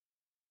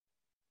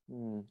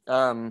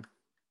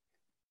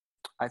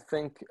 I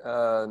think,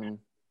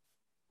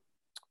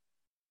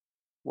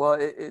 well,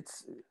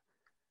 it's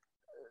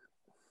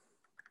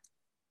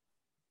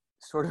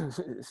sort of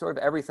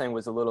everything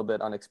was a little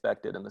bit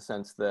unexpected, in the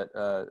sense that,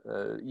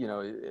 you know,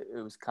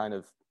 it was kind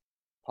of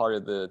part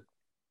of the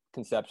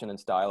conception and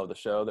style of the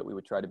show that we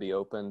would try to be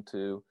open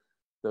to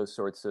those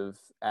sorts of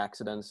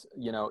accidents.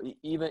 You know,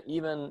 even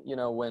you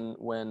know,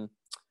 when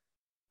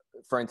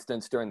for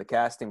instance, during the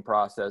casting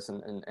process,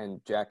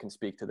 and Jack can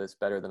speak to this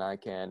better than I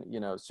can,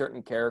 you know,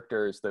 certain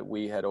characters that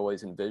we had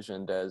always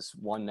envisioned as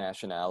one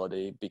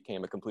nationality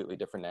became a completely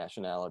different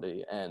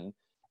nationality. And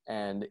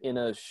in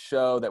a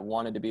show that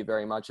wanted to be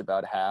very much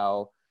about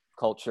how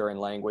culture and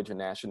language and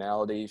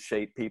nationality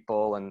shape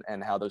people,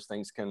 and how those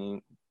things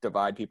can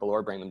divide people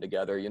or bring them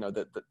together, you know,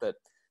 that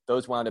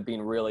those wound up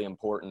being really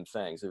important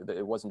things.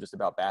 It wasn't just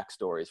about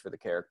backstories for the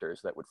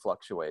characters that would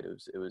fluctuate.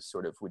 It was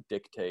sort of would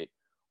dictate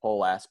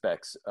whole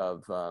aspects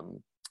of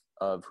who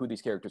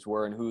these characters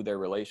were and who their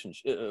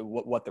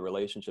what the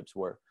relationships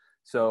were.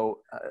 So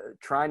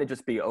trying to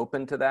just be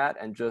open to that,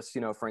 and just,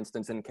 you know, for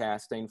instance, in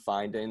casting,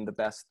 finding the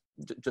best,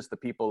 just the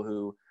people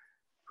who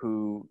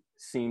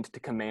seemed to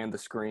command the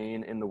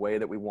screen in the way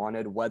that we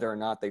wanted, whether or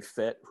not they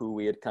fit who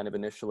we had kind of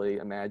initially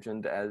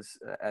imagined as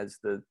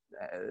the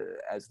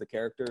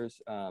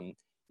characters,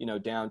 you know,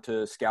 down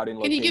to scouting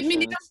locations. Can you give me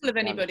an example of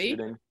anybody?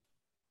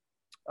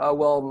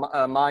 Well,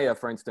 Maya,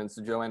 for instance,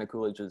 Joanna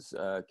Coolidge's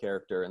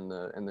character in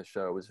the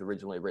show was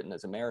originally written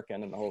as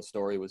American, and the whole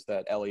story was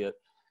that Elliot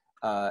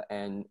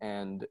and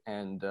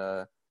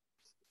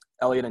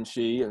Elliot and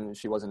she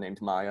wasn't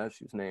named Maya,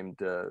 she was named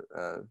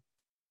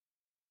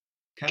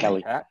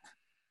Kelly.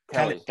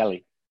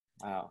 Kelly.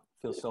 Wow,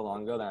 feels so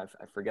long ago that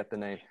I forget the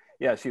name.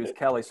 Yeah, she was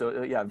Kelly.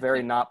 So yeah,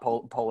 very not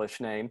Polish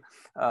name.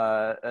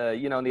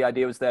 You know, and the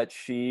idea was that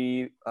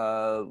she,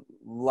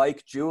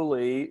 like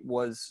Julie,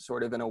 was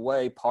sort of in a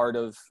way part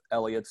of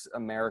Elliot's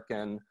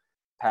American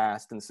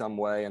past in some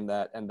way, and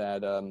that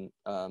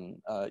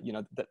you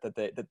know,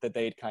 that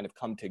they'd kind of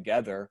come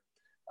together,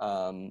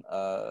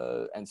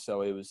 and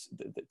so it was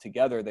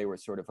together they were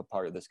sort of a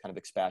part of this kind of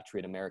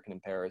expatriate American in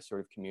Paris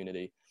sort of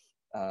community.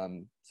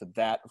 So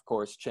that of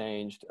course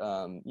changed,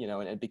 you know,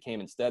 and it became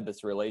instead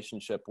this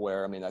relationship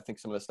where, I mean, I think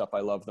some of the stuff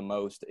I love the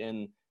most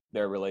in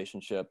their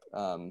relationship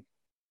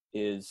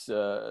is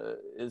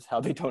how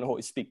they don't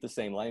always speak the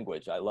same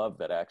language. I love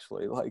that,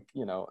 actually, like,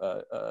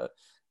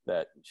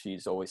 that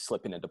she's always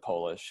slipping into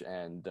Polish,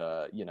 and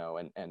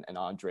and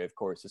Andre, of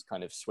course, is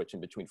kind of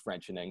switching between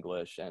French and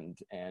English,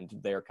 and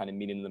they're kind of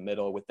meeting in the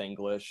middle with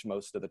English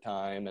most of the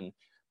time,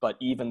 but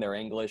even their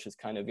English is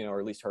kind of, or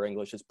at least her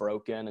English is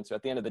broken. And so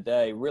at the end of the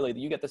day, really,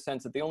 you get the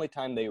sense that the only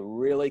time they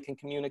really can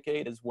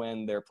communicate is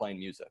when they're playing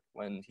music,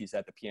 when he's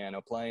at the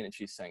piano playing and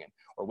she's singing,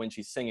 or when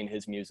she's singing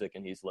his music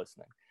and he's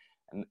listening.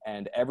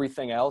 And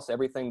everything else,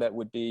 everything that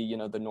would be,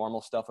 the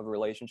normal stuff of a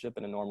relationship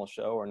in a normal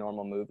show or a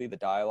normal movie, the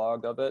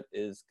dialogue of it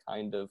is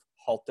kind of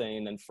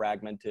halting and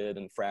fragmented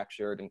and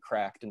fractured and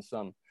cracked in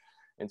some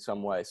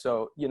way.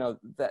 So,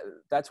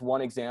 that's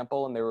one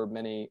example. And there were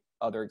many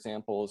other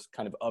examples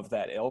kind of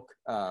that ilk.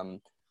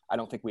 I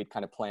don't think we'd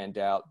kind of planned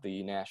out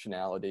the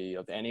nationality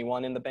of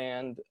anyone in the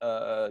band,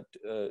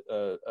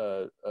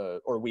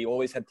 or we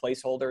always had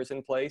placeholders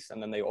in place,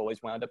 and then they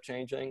always wound up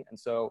changing. And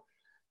so,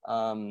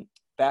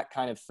 that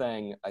kind of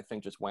thing, I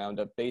think, just wound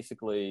up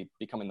basically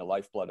becoming the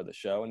lifeblood of the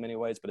show in many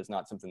ways, but it's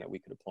not something that we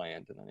could have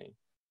planned in any,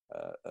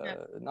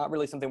 not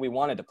really something we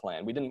wanted to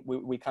plan.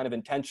 We kind of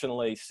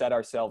intentionally set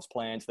ourselves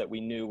plans that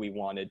we knew we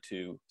wanted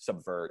to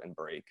subvert and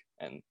break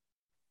and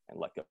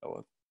let go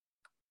of.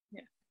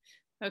 Yeah.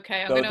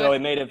 Okay. Though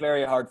it made it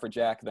very hard for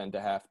Jack then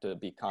to have to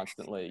be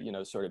constantly,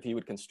 sort of, he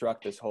would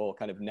construct this whole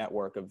kind of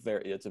network of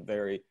it's a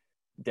very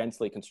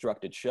densely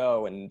constructed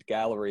show and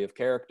gallery of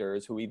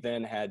characters who he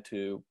then had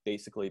to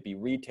basically be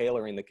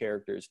retailoring the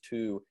characters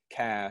to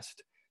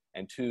cast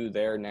and to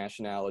their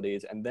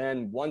nationalities. And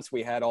then once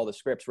we had all the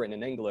scripts written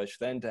in English,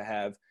 then to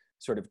have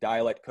sort of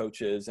dialect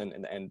coaches and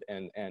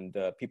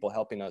people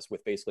helping us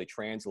with basically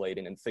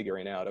translating and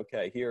figuring out,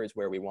 okay, here is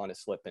where we want to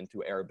slip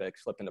into Arabic,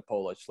 slip into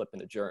Polish, slip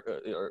into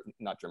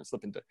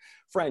slip into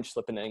French,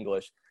 slip into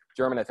English.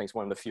 German, I think, is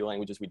one of the few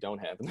languages we don't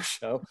have in the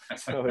show.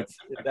 So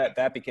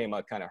that became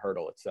a kind of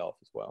hurdle itself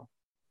as well.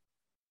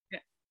 Yeah.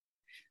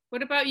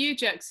 What about you,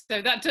 Jack?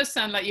 So that does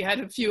sound like you had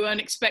a few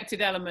unexpected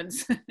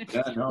elements.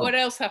 Yeah, no. What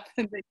else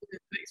happened that you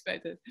didn't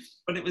expect?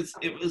 But it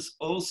was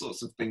all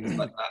sorts of things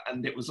like that,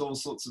 and it was all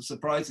sorts of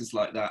surprises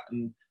like that.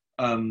 And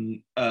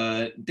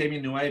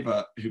Damien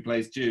Nueva, who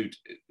plays Jude,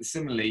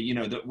 similarly,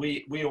 that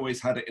we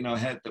always had it in our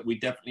head that we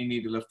definitely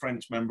needed a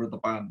French member of the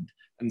band.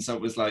 And so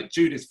it was like,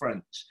 Jude is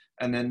French.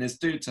 And then this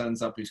dude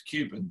turns up who's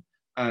Cuban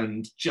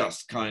and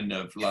just kind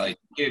of like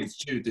gives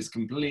Jude this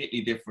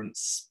completely different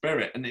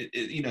spirit. And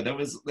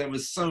there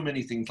was so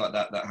many things like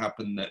that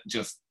happened that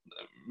just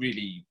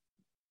really,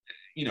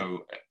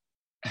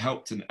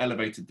 helped and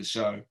elevated the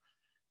show.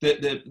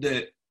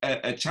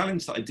 A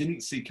challenge that I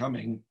didn't see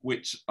coming,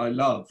 which I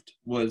loved,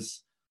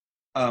 was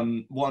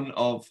one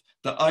of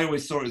that I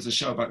always saw it as a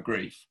show about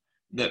grief.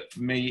 That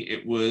for me,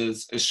 it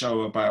was a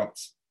show about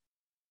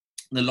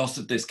the loss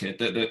of this kid,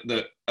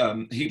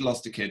 that he'd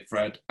lost a kid,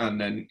 Fred, and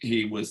then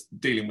he was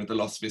dealing with the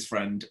loss of his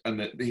friend, and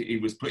that he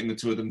was putting the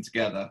two of them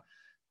together.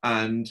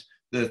 And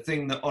the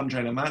thing that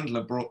Andre and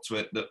Amandla brought to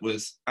it that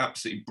was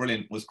absolutely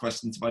brilliant was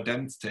questions of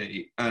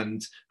identity,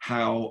 and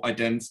how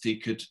identity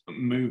could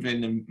move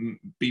in and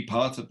be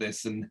part of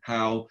this, and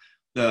how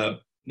the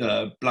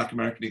Black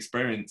American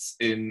experience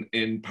in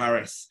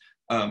Paris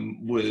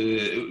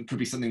could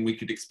be something we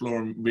could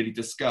explore and really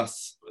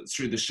discuss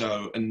through the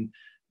show. And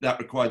that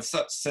required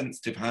such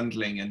sensitive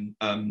handling,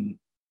 and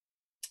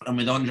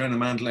with Andre and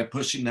Amandla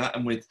pushing that,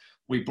 and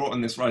we brought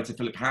in this writer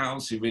Philip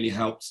Howes who really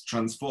helped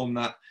transform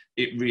that.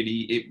 It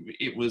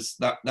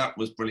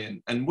was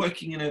brilliant. And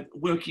working in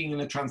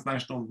a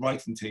transnational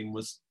writing team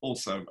was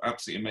also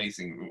absolutely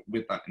amazing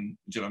with that. And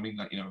do you know what I mean?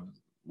 Like,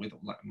 with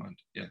all that in mind,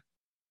 yeah.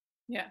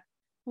 Yeah.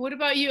 What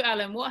about you,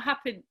 Alan? What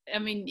happened? I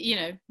mean,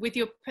 with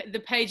the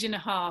page and a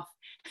half,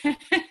 and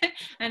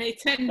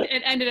it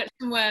ended up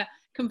somewhere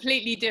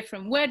completely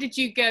different. Where did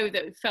you go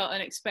that felt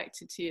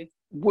unexpected to you?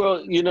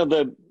 Well,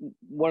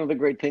 one of the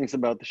great things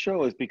about the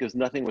show is because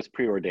nothing was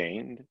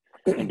preordained,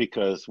 and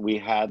because we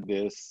had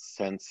this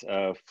sense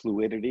of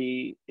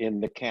fluidity in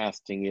the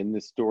casting, in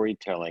the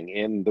storytelling,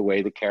 in the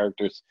way the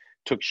characters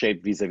took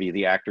shape vis-a-vis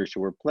the actors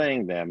who were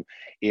playing them,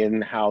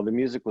 in how the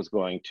music was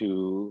going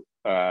to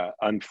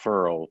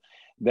unfurl,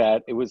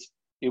 that it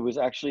was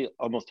actually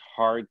almost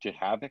hard to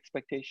have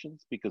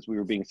expectations, because we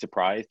were being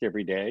surprised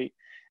every day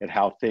at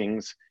how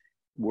things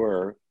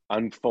were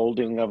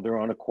unfolding of their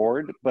own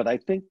accord. But I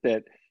think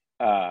that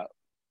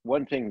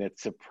one thing that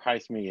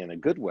surprised me in a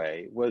good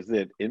way was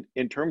that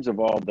in terms of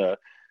all the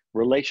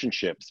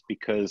relationships,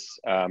 because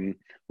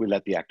we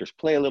let the actors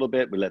play a little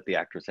bit, we let the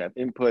actors have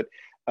input,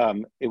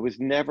 it was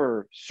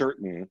never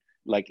certain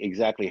like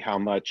exactly how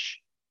much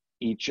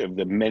each of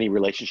the many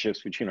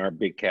relationships between our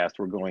big cast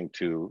were going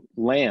to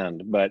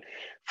land. But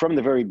from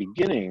the very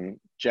beginning,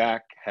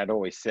 Jack had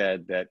always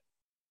said that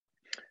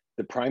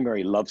the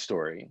primary love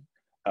story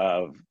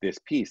of this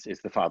piece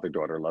is the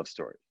father-daughter love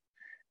story.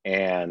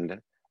 And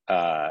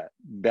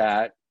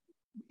that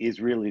is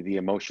really the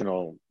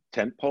emotional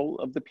tentpole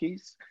of the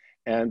piece.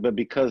 But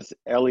because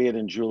Elliot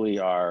and Julie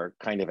are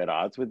kind of at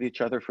odds with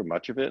each other for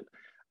much of it,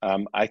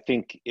 I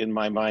think in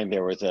my mind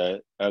there was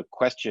a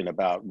question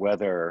about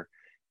whether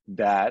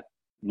that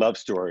love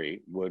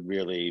story would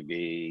really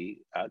be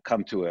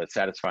come to a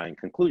satisfying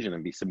conclusion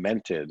and be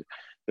cemented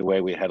the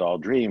way we had all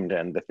dreamed.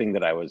 And the thing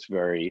that I was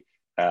very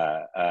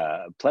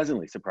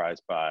pleasantly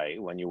surprised by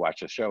when you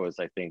watch the show is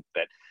I think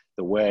that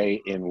the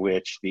way in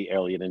which the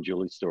Elliot and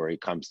Julie story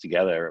comes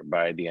together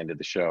by the end of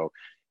the show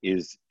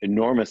is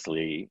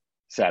enormously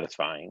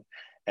satisfying.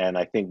 And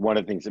I think one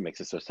of the things that makes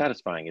it so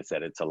satisfying is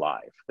that it's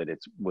alive, that it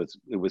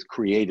was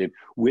created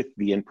with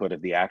the input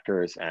of the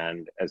actors,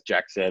 and as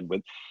Jack said,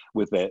 with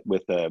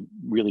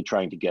really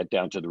trying to get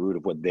down to the root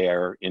of what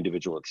their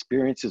individual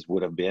experiences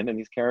would have been in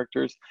these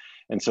characters.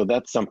 And so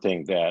that's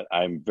something that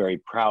I'm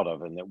very proud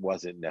of, and that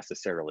wasn't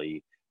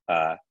necessarily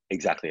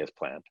exactly as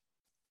planned.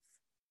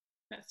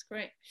 That's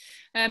great.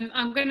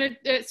 I'm going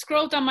to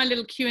scroll down my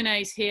little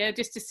Q&As here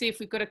just to see if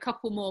we've got a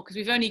couple more, because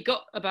we've only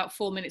got about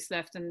 4 minutes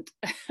left. And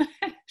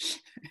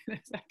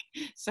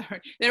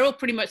sorry, they're all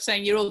pretty much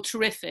saying you're all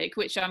terrific,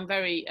 which I'm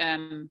very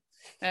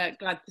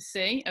glad to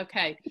see.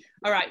 Okay.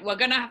 All right. We're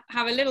going to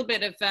have a little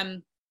bit of...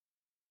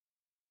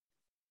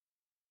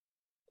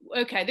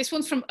 Okay, this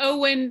one's from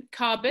Owen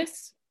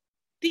Carbis.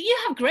 You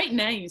have great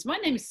names. My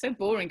name is so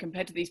boring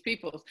compared to these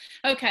people's.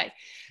 Okay.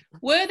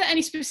 Were there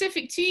any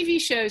specific TV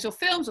shows or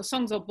films or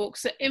songs or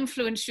books that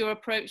influenced your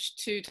approach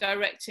to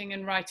directing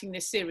and writing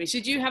this series?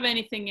 Did you have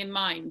anything in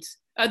mind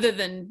other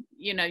than,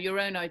 you know, your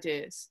own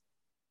ideas?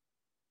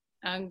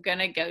 I'm going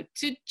to go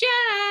to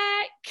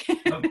Jack.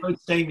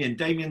 Both Damien.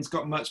 Damien's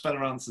got much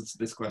better answers to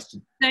this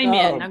question.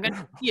 Damien, I'm going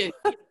to you.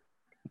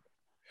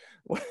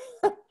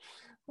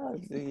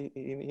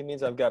 He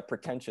means I've got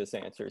pretentious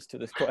answers to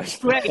this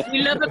question. Great.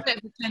 We love a bit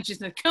of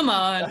pretentiousness. Come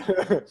on.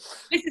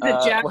 This is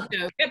a Jack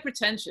show. Get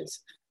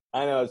pretentious.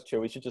 I know, it's true.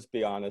 We should just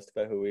be honest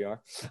about who we are.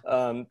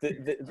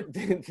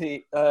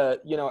 The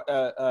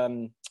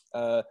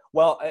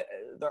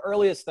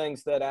earliest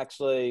things that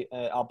actually,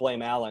 I'll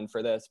blame Alan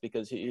for this,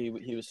 because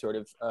he was sort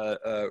of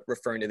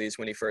referring to these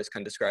when he first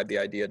kind of described the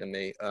idea to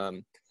me,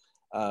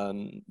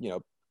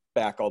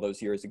 back all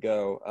those years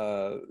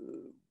ago.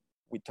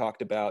 We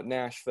talked about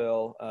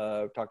Nashville,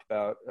 might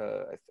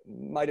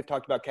have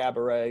talked about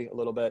Cabaret a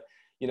little bit.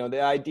 You know,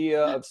 the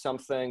idea of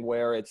something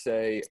where it's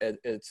a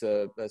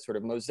sort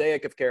of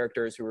mosaic of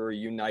characters who are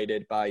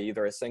united by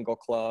either a single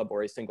club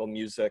or a single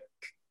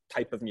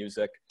type of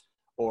music,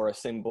 or a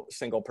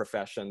single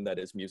profession that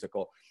is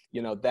musical.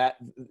 You know, that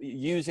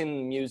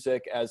using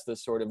music as the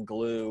sort of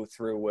glue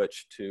through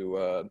which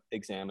to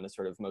examine a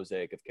sort of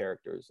mosaic of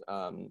characters.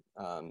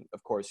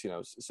 Of course, you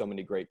know, so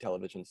many great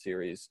television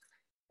series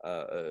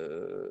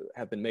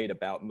have been made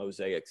about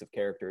mosaics of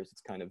characters.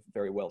 It's kind of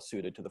very well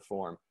suited to the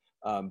form.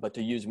 But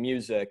to use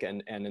music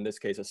and in this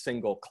case, a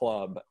single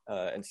club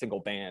and single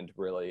band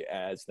really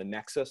as the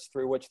nexus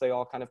through which they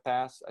all kind of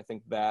pass, I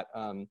think that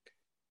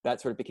that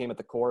sort of became at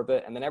the core of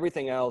it. And then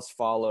everything else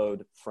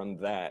followed from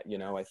that. You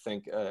know, I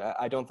think,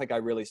 I don't think I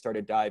really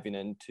started diving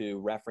into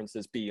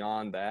references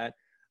beyond that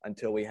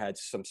until we had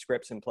some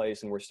scripts in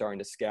place and we're starting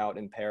to scout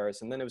in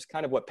Paris. And then it was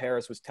kind of what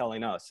Paris was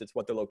telling us. It's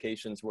what the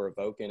locations were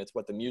evoking. It's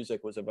what the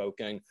music was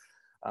evoking.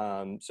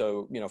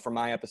 So, you know, for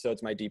my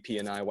episodes, my DP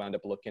and I wound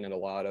up looking at a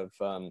lot of,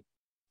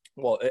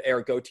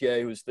 Eric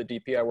Gauthier, who's the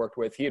DP I worked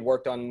with, he had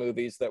worked on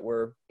movies that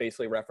were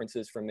basically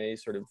references for me,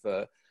 sort of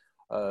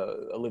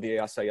Olivier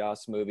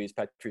Assayas movies,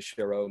 Patrice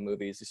Chéreau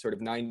movies, these sort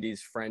of 90s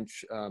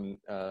French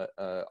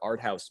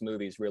art house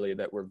movies, really,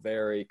 that were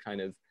very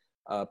kind of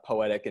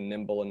poetic and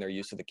nimble in their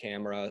use of the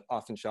camera,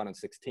 often shot on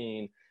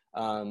 16.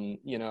 And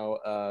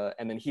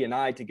then he and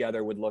I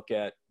together would look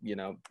at, you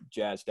know,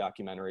 jazz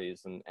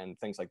documentaries and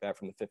things like that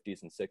from the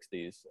 50s and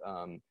 60s,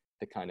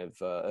 to kind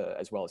of,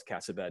 as well as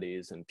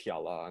Cassavetes and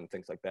Piala and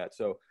things like that.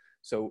 So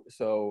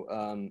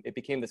it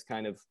became this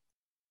kind of,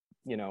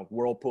 you know,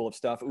 whirlpool of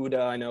stuff.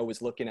 Uda, I know,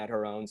 was looking at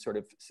her own sort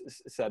of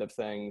set of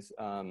things.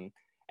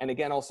 And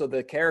again, also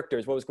the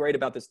characters, what was great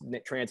about this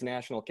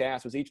transnational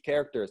cast was each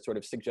character sort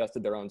of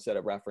suggested their own set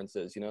of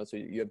references, you know, so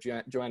you have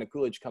Joanna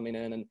Coolidge coming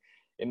in, and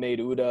it made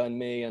Uda and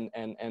me and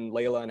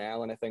Layla and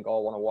Alan, I think,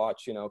 all want to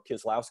watch, you know,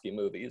 Kieslowski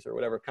movies or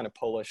whatever kind of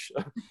Polish,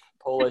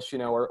 you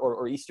know,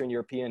 or Eastern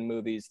European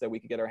movies that we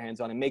could get our hands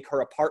on, and make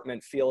her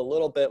apartment feel a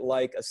little bit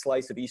like a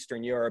slice of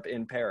Eastern Europe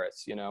in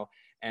Paris, you know,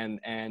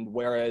 and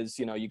whereas,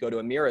 you know, you go to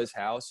Amira's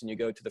house and you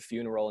go to the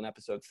funeral in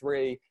episode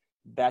 3,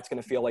 that's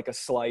going to feel like a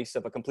slice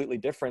of a completely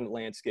different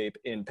landscape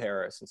in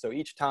Paris. And so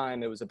each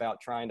time it was about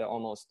trying to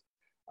almost,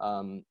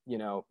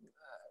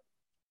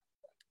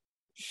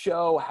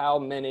 show how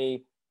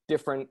many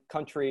different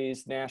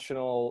countries,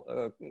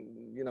 national,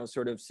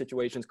 sort of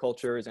situations,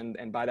 cultures,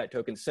 and by that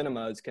token,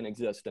 cinemas can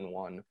exist in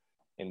one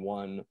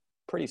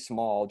pretty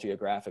small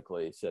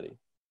geographically city.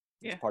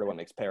 Yeah. It's part of what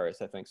makes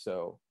Paris, I think,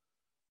 so.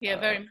 Yeah,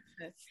 very much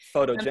so.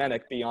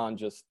 Photogenic beyond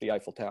just the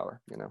Eiffel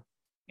Tower, you know.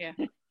 Yeah.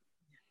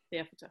 The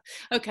Eiffel Tower.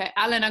 Okay,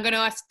 Alan, I'm going to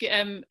ask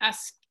you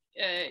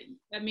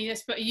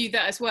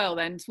that as well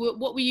then.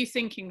 What were you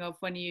thinking of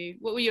what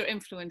were your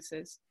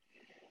influences?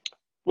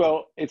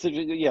 Well,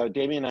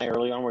 Damien and I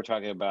early on were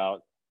talking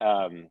about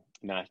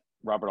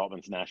Robert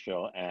Altman's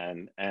Nashville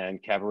and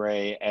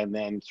Cabaret, and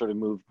then sort of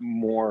moved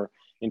more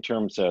in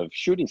terms of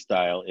shooting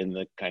style in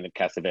the kind of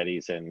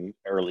Cassavetes and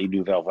early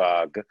Nouvelle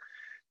Vague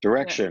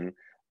direction.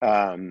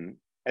 Yeah.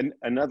 And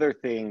another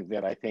thing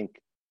that I think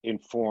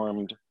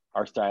informed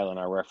our style and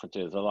our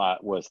references a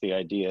lot was the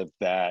idea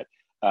that,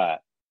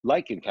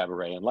 like in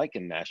Cabaret and like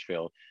in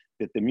Nashville,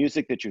 that the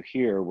music that you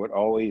hear would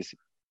always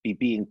be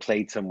being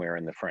played somewhere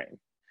in the frame,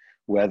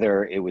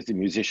 whether it was the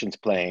musicians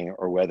playing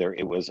or whether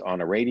it was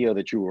on a radio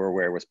that you were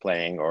aware was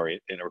playing or in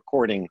a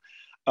recording.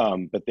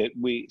 But that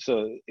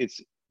so it's,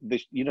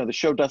 the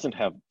show doesn't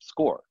have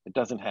score. It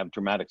doesn't have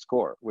dramatic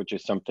score, which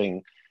is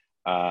something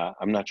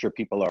I'm not sure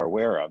people are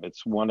aware of.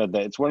 It's one of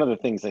the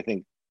things I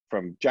think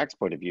from Jack's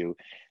point of view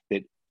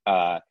that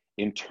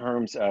in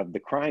terms of the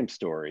crime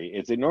story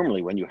is that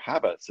normally when you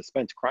have a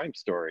suspense crime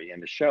story in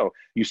the show,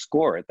 you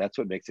score it. That's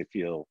what makes it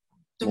feel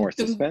more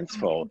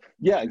suspenseful.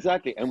 Yeah,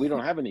 exactly. And we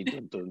don't have any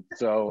dun dun,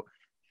 so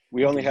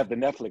we only have the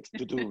Netflix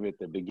to do at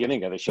the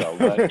beginning of the show.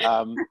 But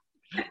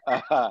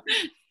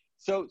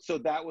so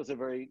that was a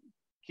very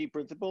key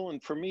principle.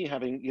 And for me,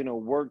 having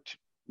worked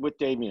with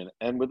Damien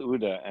and with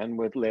Uda and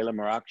with Leila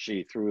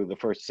Marakshi through the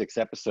first 6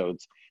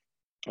 episodes,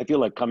 I feel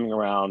like coming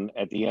around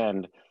at the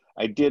end,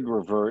 I did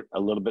revert a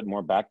little bit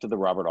more back to the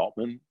Robert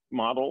Altman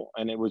model,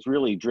 and it was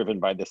really driven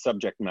by the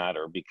subject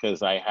matter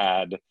because I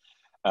had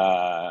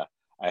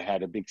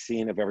a big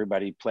scene of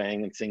everybody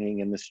playing and singing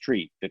in the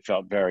street that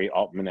felt very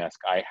Altman-esque.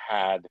 I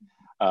had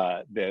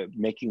the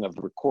making of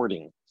the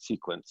recording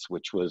sequence,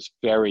 which was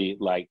very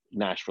like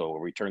Nashville,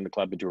 where we turned the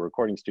club into a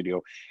recording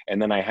studio. And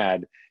then I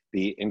had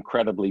the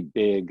incredibly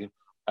big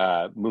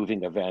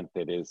moving event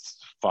that is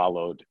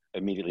followed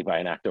immediately by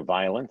an act of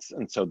violence.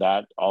 And so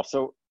that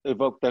also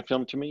evoked that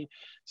film to me.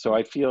 So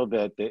I feel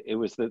that it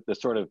was the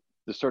sort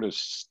of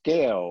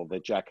scale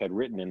that Jack had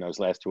written in those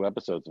last 2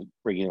 episodes,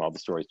 bringing all the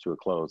stories to a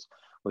close,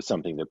 was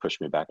something that pushed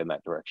me back in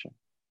that direction.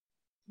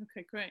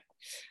 Okay, great.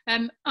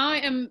 I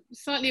am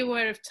slightly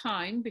aware of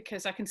time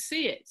because I can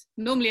see it.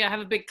 Normally I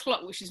have a big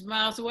clock which is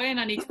miles away and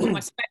I need to put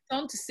my specs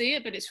on to see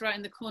it, but it's right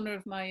in the corner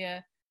of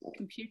my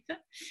computer.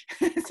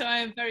 So I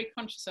am very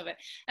conscious of it.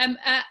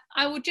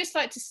 I would just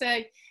like to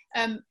say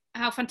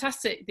how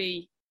fantastic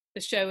the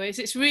show is.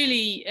 It's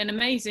really an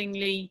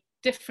amazingly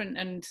different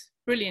and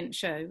brilliant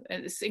show.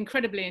 It's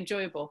incredibly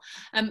enjoyable.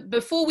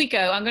 Before we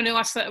go, I'm going to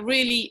ask that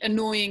really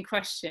annoying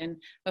question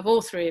of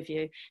all 3 of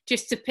you,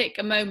 just to pick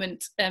a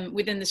moment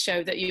within the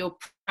show that you're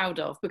proud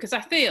of, because I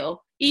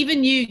feel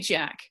even you,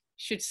 Jack,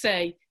 should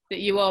say that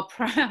you are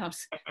proud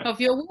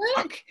of your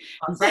work.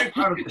 I'm very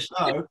proud of the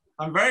show.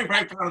 I'm very,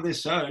 very proud of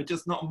this show,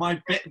 just not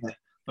my bit in it.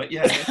 But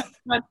yeah. For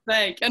God's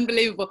sake,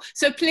 unbelievable.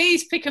 So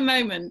please pick a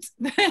moment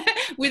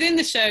within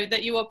the show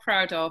that you are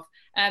proud of,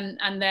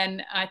 and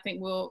then I think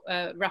we'll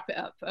wrap it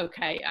up.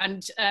 Okay.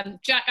 And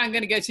Jack, I'm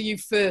going to go to you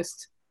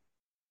first.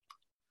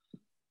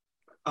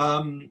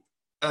 Well,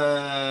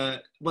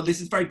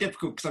 this is very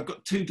difficult because I've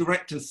got 2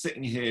 directors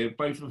sitting here,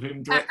 both of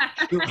whom direct.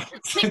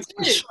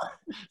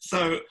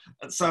 So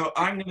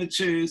I'm going to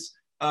choose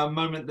a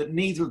moment that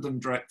neither of them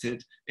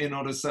directed in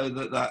order so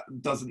that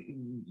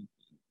doesn't,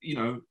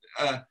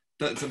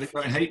 so they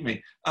don't hate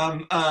me.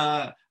 And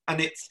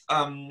it's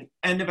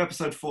end of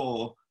episode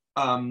 4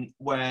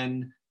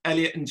 when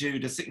Elliot and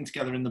Jude are sitting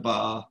together in the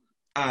bar,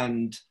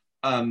 and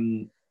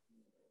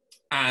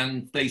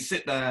they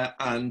sit there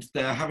and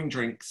they're having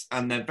drinks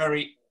and they're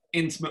very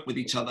intimate with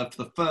each other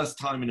for the first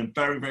time in a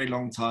very, very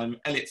long time.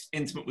 Elliot's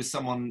intimate with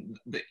someone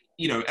that,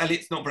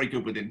 Elliot's not very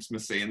good with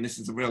intimacy, and this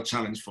is a real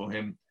challenge for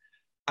him.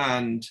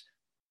 And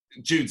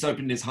Jude's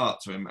opened his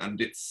heart to him,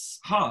 and it's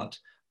hard.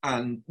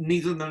 And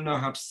neither of them know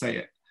how to say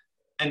it.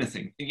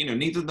 Anything,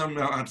 neither of them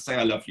know how to say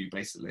I love you,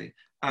 basically.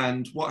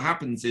 And what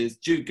happens is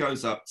Jude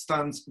goes up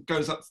to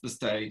the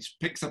stage,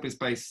 picks up his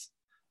bass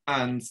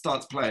and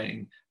starts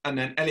playing, and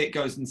then Elliot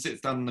goes and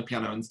sits down on the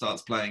piano and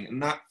starts playing.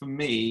 And that, for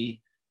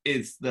me,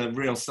 is the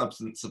real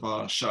substance of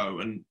our show.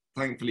 And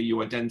thankfully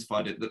you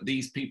identified it, that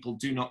these people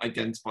do not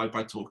identify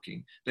by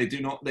talking. They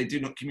do not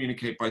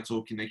communicate by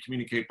talking, they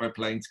communicate by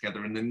playing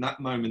together. And in that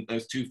moment,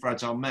 those 2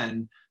 fragile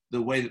men,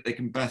 the way that they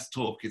can best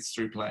talk is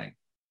through playing.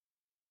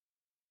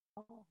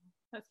 Oh,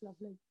 that's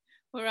lovely.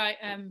 All right,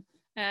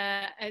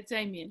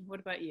 Damien, what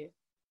about you?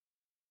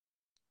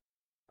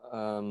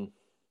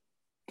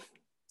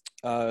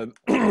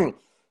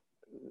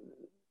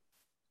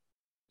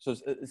 So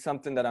it's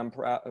something that I'm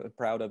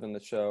proud of in the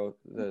show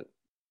that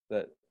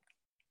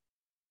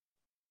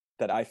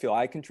I feel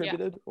I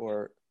contributed,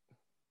 or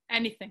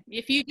anything.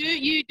 If you do,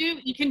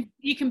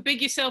 you can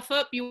big yourself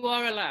up. You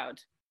are allowed.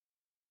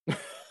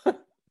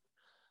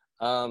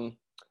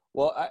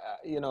 Well,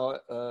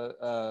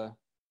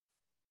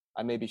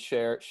 I maybe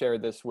share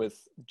this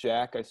with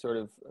Jack. I sort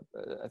of,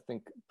 I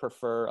think,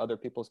 prefer other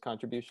people's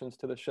contributions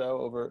to the show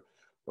over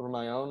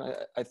my own.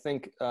 I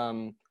think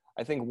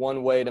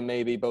one way to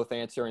maybe both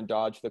answer and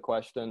dodge the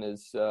question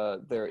is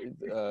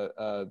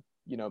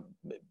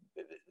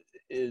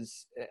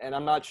and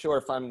I'm not sure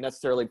if I'm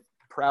necessarily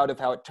proud of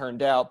how it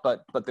turned out,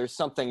 but there's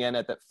something in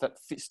it that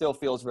still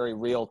feels very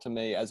real to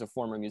me as a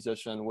former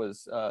musician.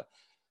 Was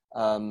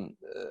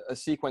a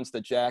sequence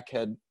that Jack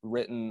had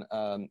written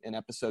in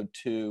episode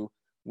 2,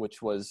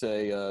 which was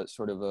a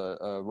sort of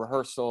a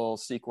rehearsal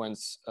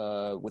sequence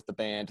with the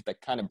band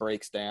that kind of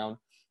breaks down.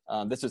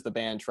 This is the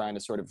band trying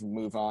to sort of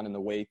move on in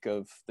the wake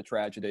of the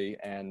tragedy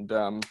and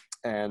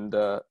trying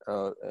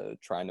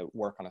to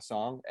work on a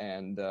song,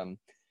 and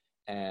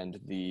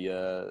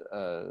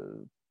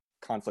the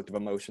conflict of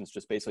emotions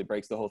just basically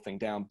breaks the whole thing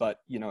down. But,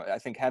 you know, I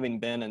think having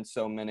been in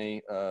so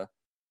many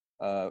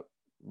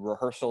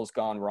rehearsals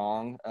gone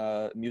wrong,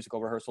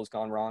 musical rehearsals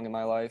gone wrong in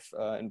my life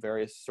in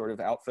various sort of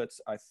outfits,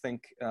 I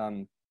think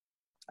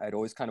I'd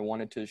always kind of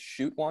wanted to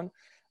shoot one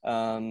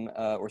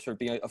or sort of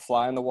be a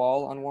fly on the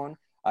wall on one.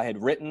 I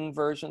had written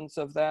versions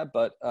of that,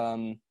 but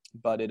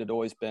it had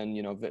always been,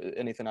 you know,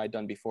 anything I'd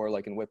done before,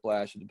 like in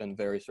Whiplash, it had been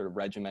very sort of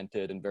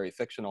regimented and very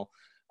fictional.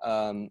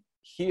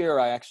 Here,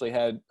 I actually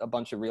had a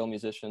bunch of real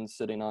musicians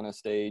sitting on a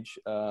stage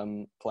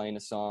playing a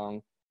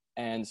song.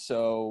 And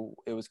so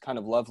it was kind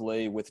of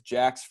lovely with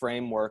Jack's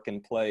framework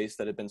in place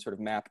that had been sort of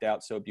mapped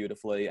out so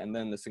beautifully. And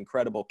then this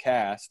incredible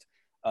cast,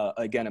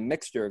 again, a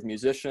mixture of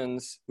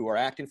musicians who are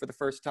acting for the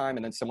first time,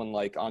 and then someone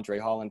like Andre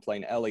Holland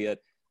playing Elliot,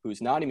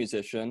 who's not a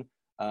musician,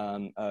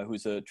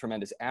 who's a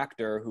tremendous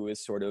actor, who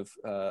is sort of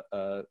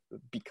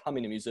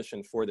becoming a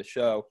musician for the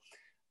show.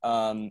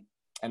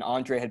 And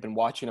Andre had been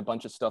watching a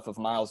bunch of stuff of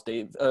Miles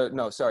Davis. It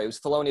was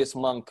Thelonious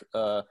Monk,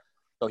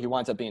 though he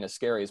winds up being as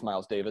scary as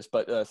Miles Davis,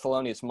 but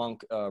Thelonious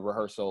Monk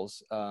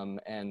rehearsals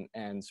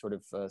and sort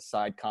of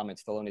side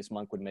comments Thelonious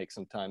Monk would make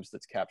sometimes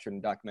that's captured in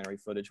documentary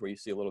footage, where you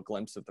see a little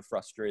glimpse of the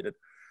frustrated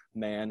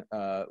man,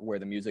 where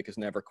the music is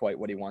never quite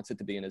what he wants it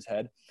to be in his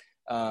head.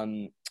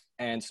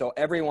 And so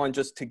everyone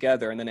just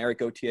together, and then Eric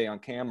Gauthier on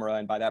camera,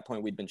 and by that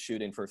point we'd been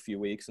shooting for a few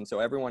weeks, and so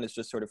everyone is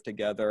just sort of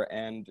together,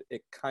 and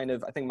it kind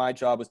of, I think my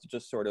job was to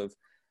just sort of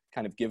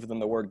kind of give them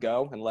the word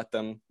go and let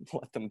them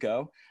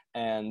go.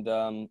 And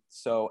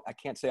so I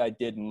can't say I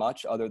did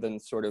much other than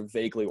sort of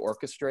vaguely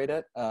orchestrate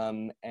it,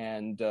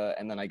 and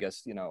then I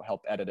guess, you know,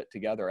 help edit it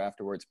together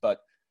afterwards. But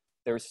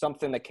there's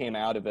something that came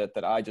out of it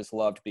that I just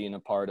loved being a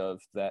part of,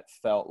 that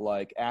felt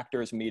like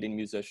actors meeting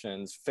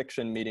musicians,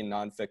 fiction meeting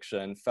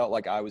nonfiction, felt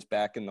like I was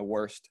back in the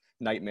worst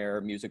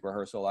nightmare music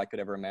rehearsal I could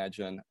ever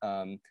imagine,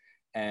 and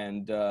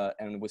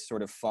was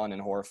sort of fun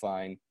and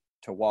horrifying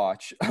to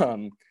watch.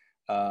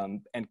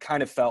 And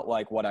kind of felt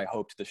like what I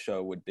hoped the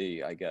show would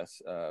be, I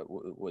guess,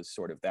 was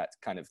sort of that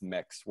kind of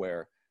mix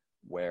where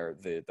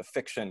the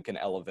fiction can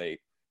elevate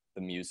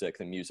the music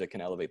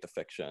can elevate the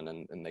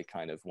fiction, and they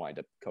kind of wind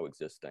up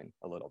coexisting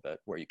a little bit,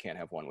 where you can't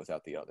have one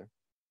without the other.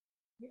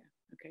 Yeah,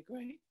 okay,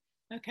 great.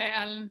 Okay,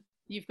 Alan,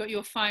 you've got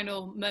your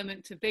final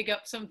moment to big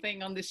up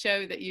something on the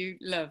show that you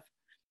love.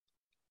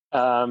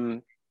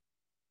 I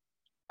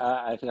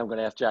think I'm going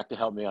to ask Jack to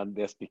help me on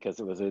this, because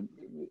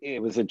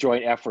it was a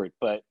joint effort,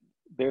 but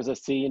there's a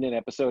scene in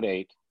episode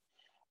 8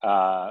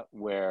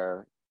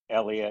 where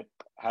Elliot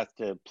has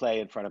to play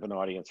in front of an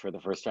audience for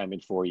the first time in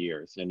 4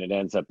 years. And it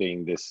ends up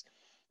being this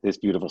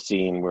beautiful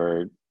scene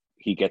where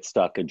he gets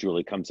stuck and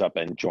Julie comes up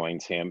and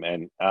joins him.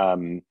 And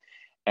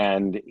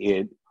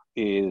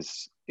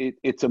it's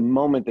a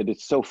moment that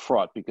is so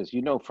fraught, because,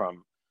 you know,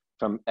 from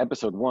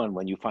episode 1,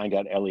 when you find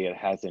out Elliot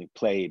hasn't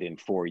played in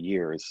 4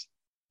 years,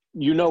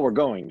 you know, we're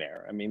going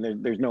there. I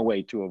mean, there's no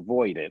way to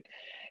avoid it.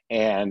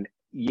 And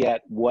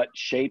yet what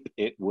shape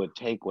it would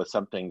take was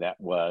something that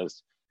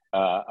was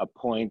a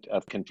point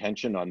of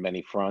contention on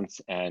many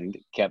fronts and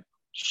kept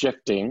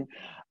shifting.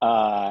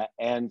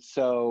 And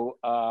so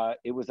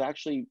it was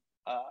actually,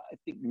 I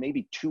think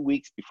maybe 2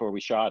 weeks before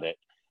we shot it,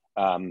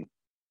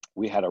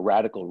 we had a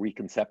radical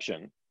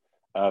reconception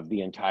of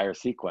the entire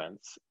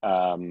sequence.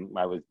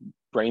 I was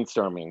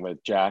brainstorming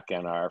with Jack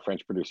and our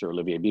French producer,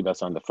 Olivier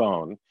Bibas, on the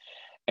phone.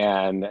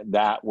 And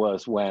that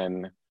was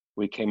when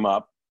we came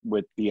up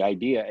with the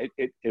idea.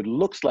 It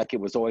looks like it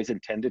was always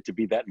intended to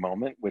be that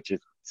moment, which is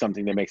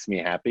something that makes me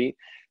happy,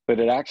 but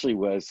it actually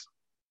was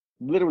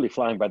literally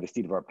flying by the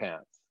seat of our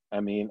pants. I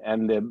mean,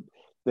 and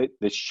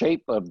the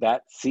shape of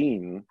that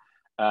scene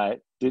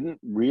didn't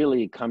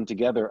really come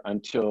together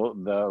until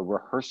the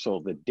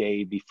rehearsal the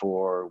day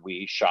before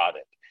we shot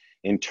it,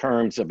 in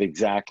terms of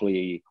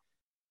exactly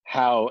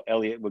how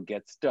Elliot would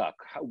get stuck,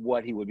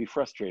 what he would be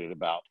frustrated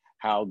about,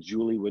 how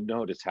Julie would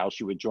notice, how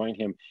she would join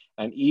him,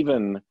 and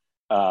even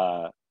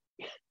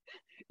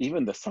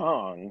the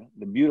song,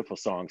 the beautiful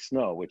song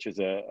 "Snow," which is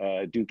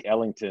a Duke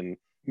Ellington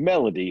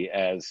melody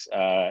as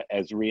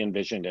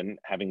re-envisioned and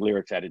having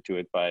lyrics added to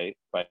it by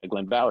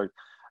Glenn Ballard.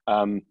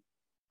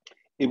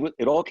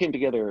 It all came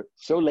together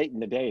so late in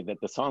the day that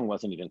the song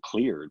wasn't even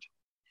cleared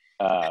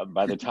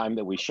by the time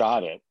that we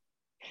shot it,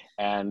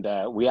 and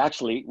we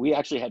actually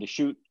had to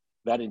shoot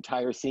that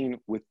entire scene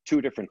with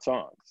 2 different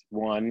songs.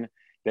 One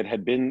that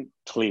had been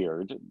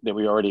cleared, that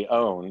we already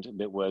owned,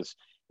 that was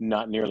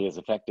not nearly as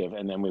effective,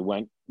 and then we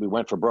went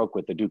for broke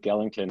with the Duke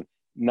Ellington,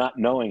 not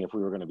knowing if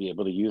we were going to be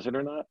able to use it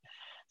or not.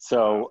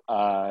 So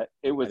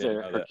it was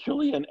a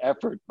Herculean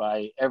effort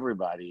by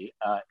everybody,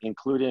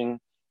 including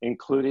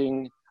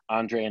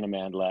Andre and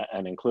Amanda,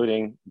 and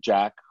including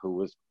Jack, who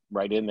was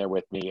right in there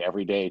with me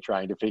every day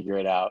trying to figure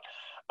it out.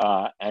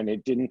 And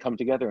it didn't come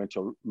together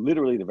until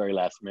literally the very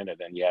last minute.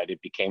 And yet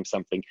it became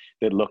something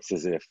that looks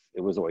as if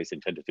it was always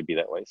intended to be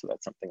that way. So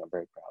that's something I'm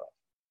very proud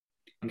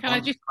of. Can I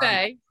just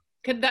say,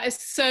 that is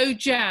so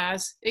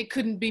jazz, it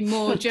couldn't be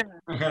more jazz.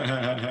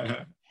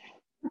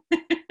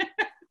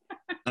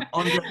 And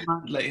Andre and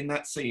Mandla in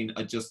that scene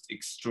are just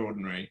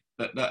extraordinary.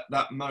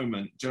 That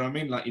moment, do you know what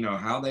I mean? Like, you know,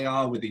 how they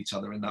are with each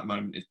other in that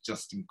moment is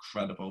just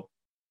incredible,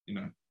 you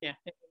know. Yeah,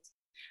 it is.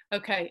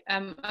 Okay,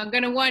 I'm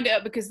going to wind it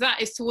up because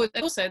that is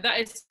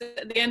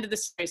at the end of the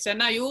series. So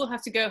now you all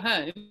have to go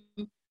home,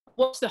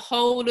 watch the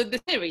whole of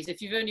the series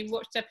if you've only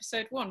watched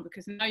episode 1,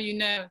 because now you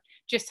know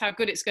just how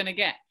good it's going to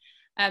get.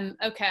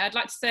 Okay, I'd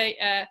like to say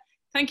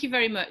thank you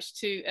very much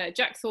to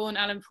Jack Thorne,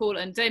 Alan Paul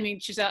and Damien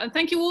Chazelle. And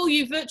thank you all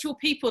you virtual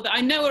people that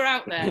I know are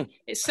out there.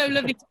 It's so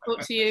lovely to talk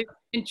to you.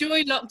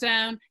 Enjoy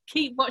lockdown,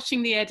 keep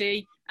watching the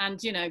Eddie,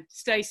 and, you know,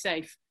 stay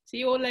safe. See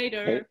you all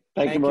later. Okay.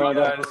 Thank you,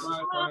 Miranda.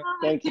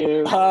 Thank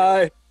you.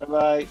 Bye.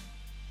 Bye-bye.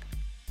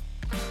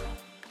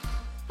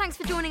 Thanks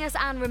for joining us,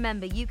 and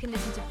remember, you can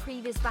listen to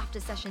previous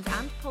BAFTA sessions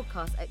and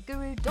podcasts at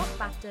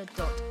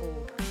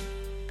guru.bafta.org.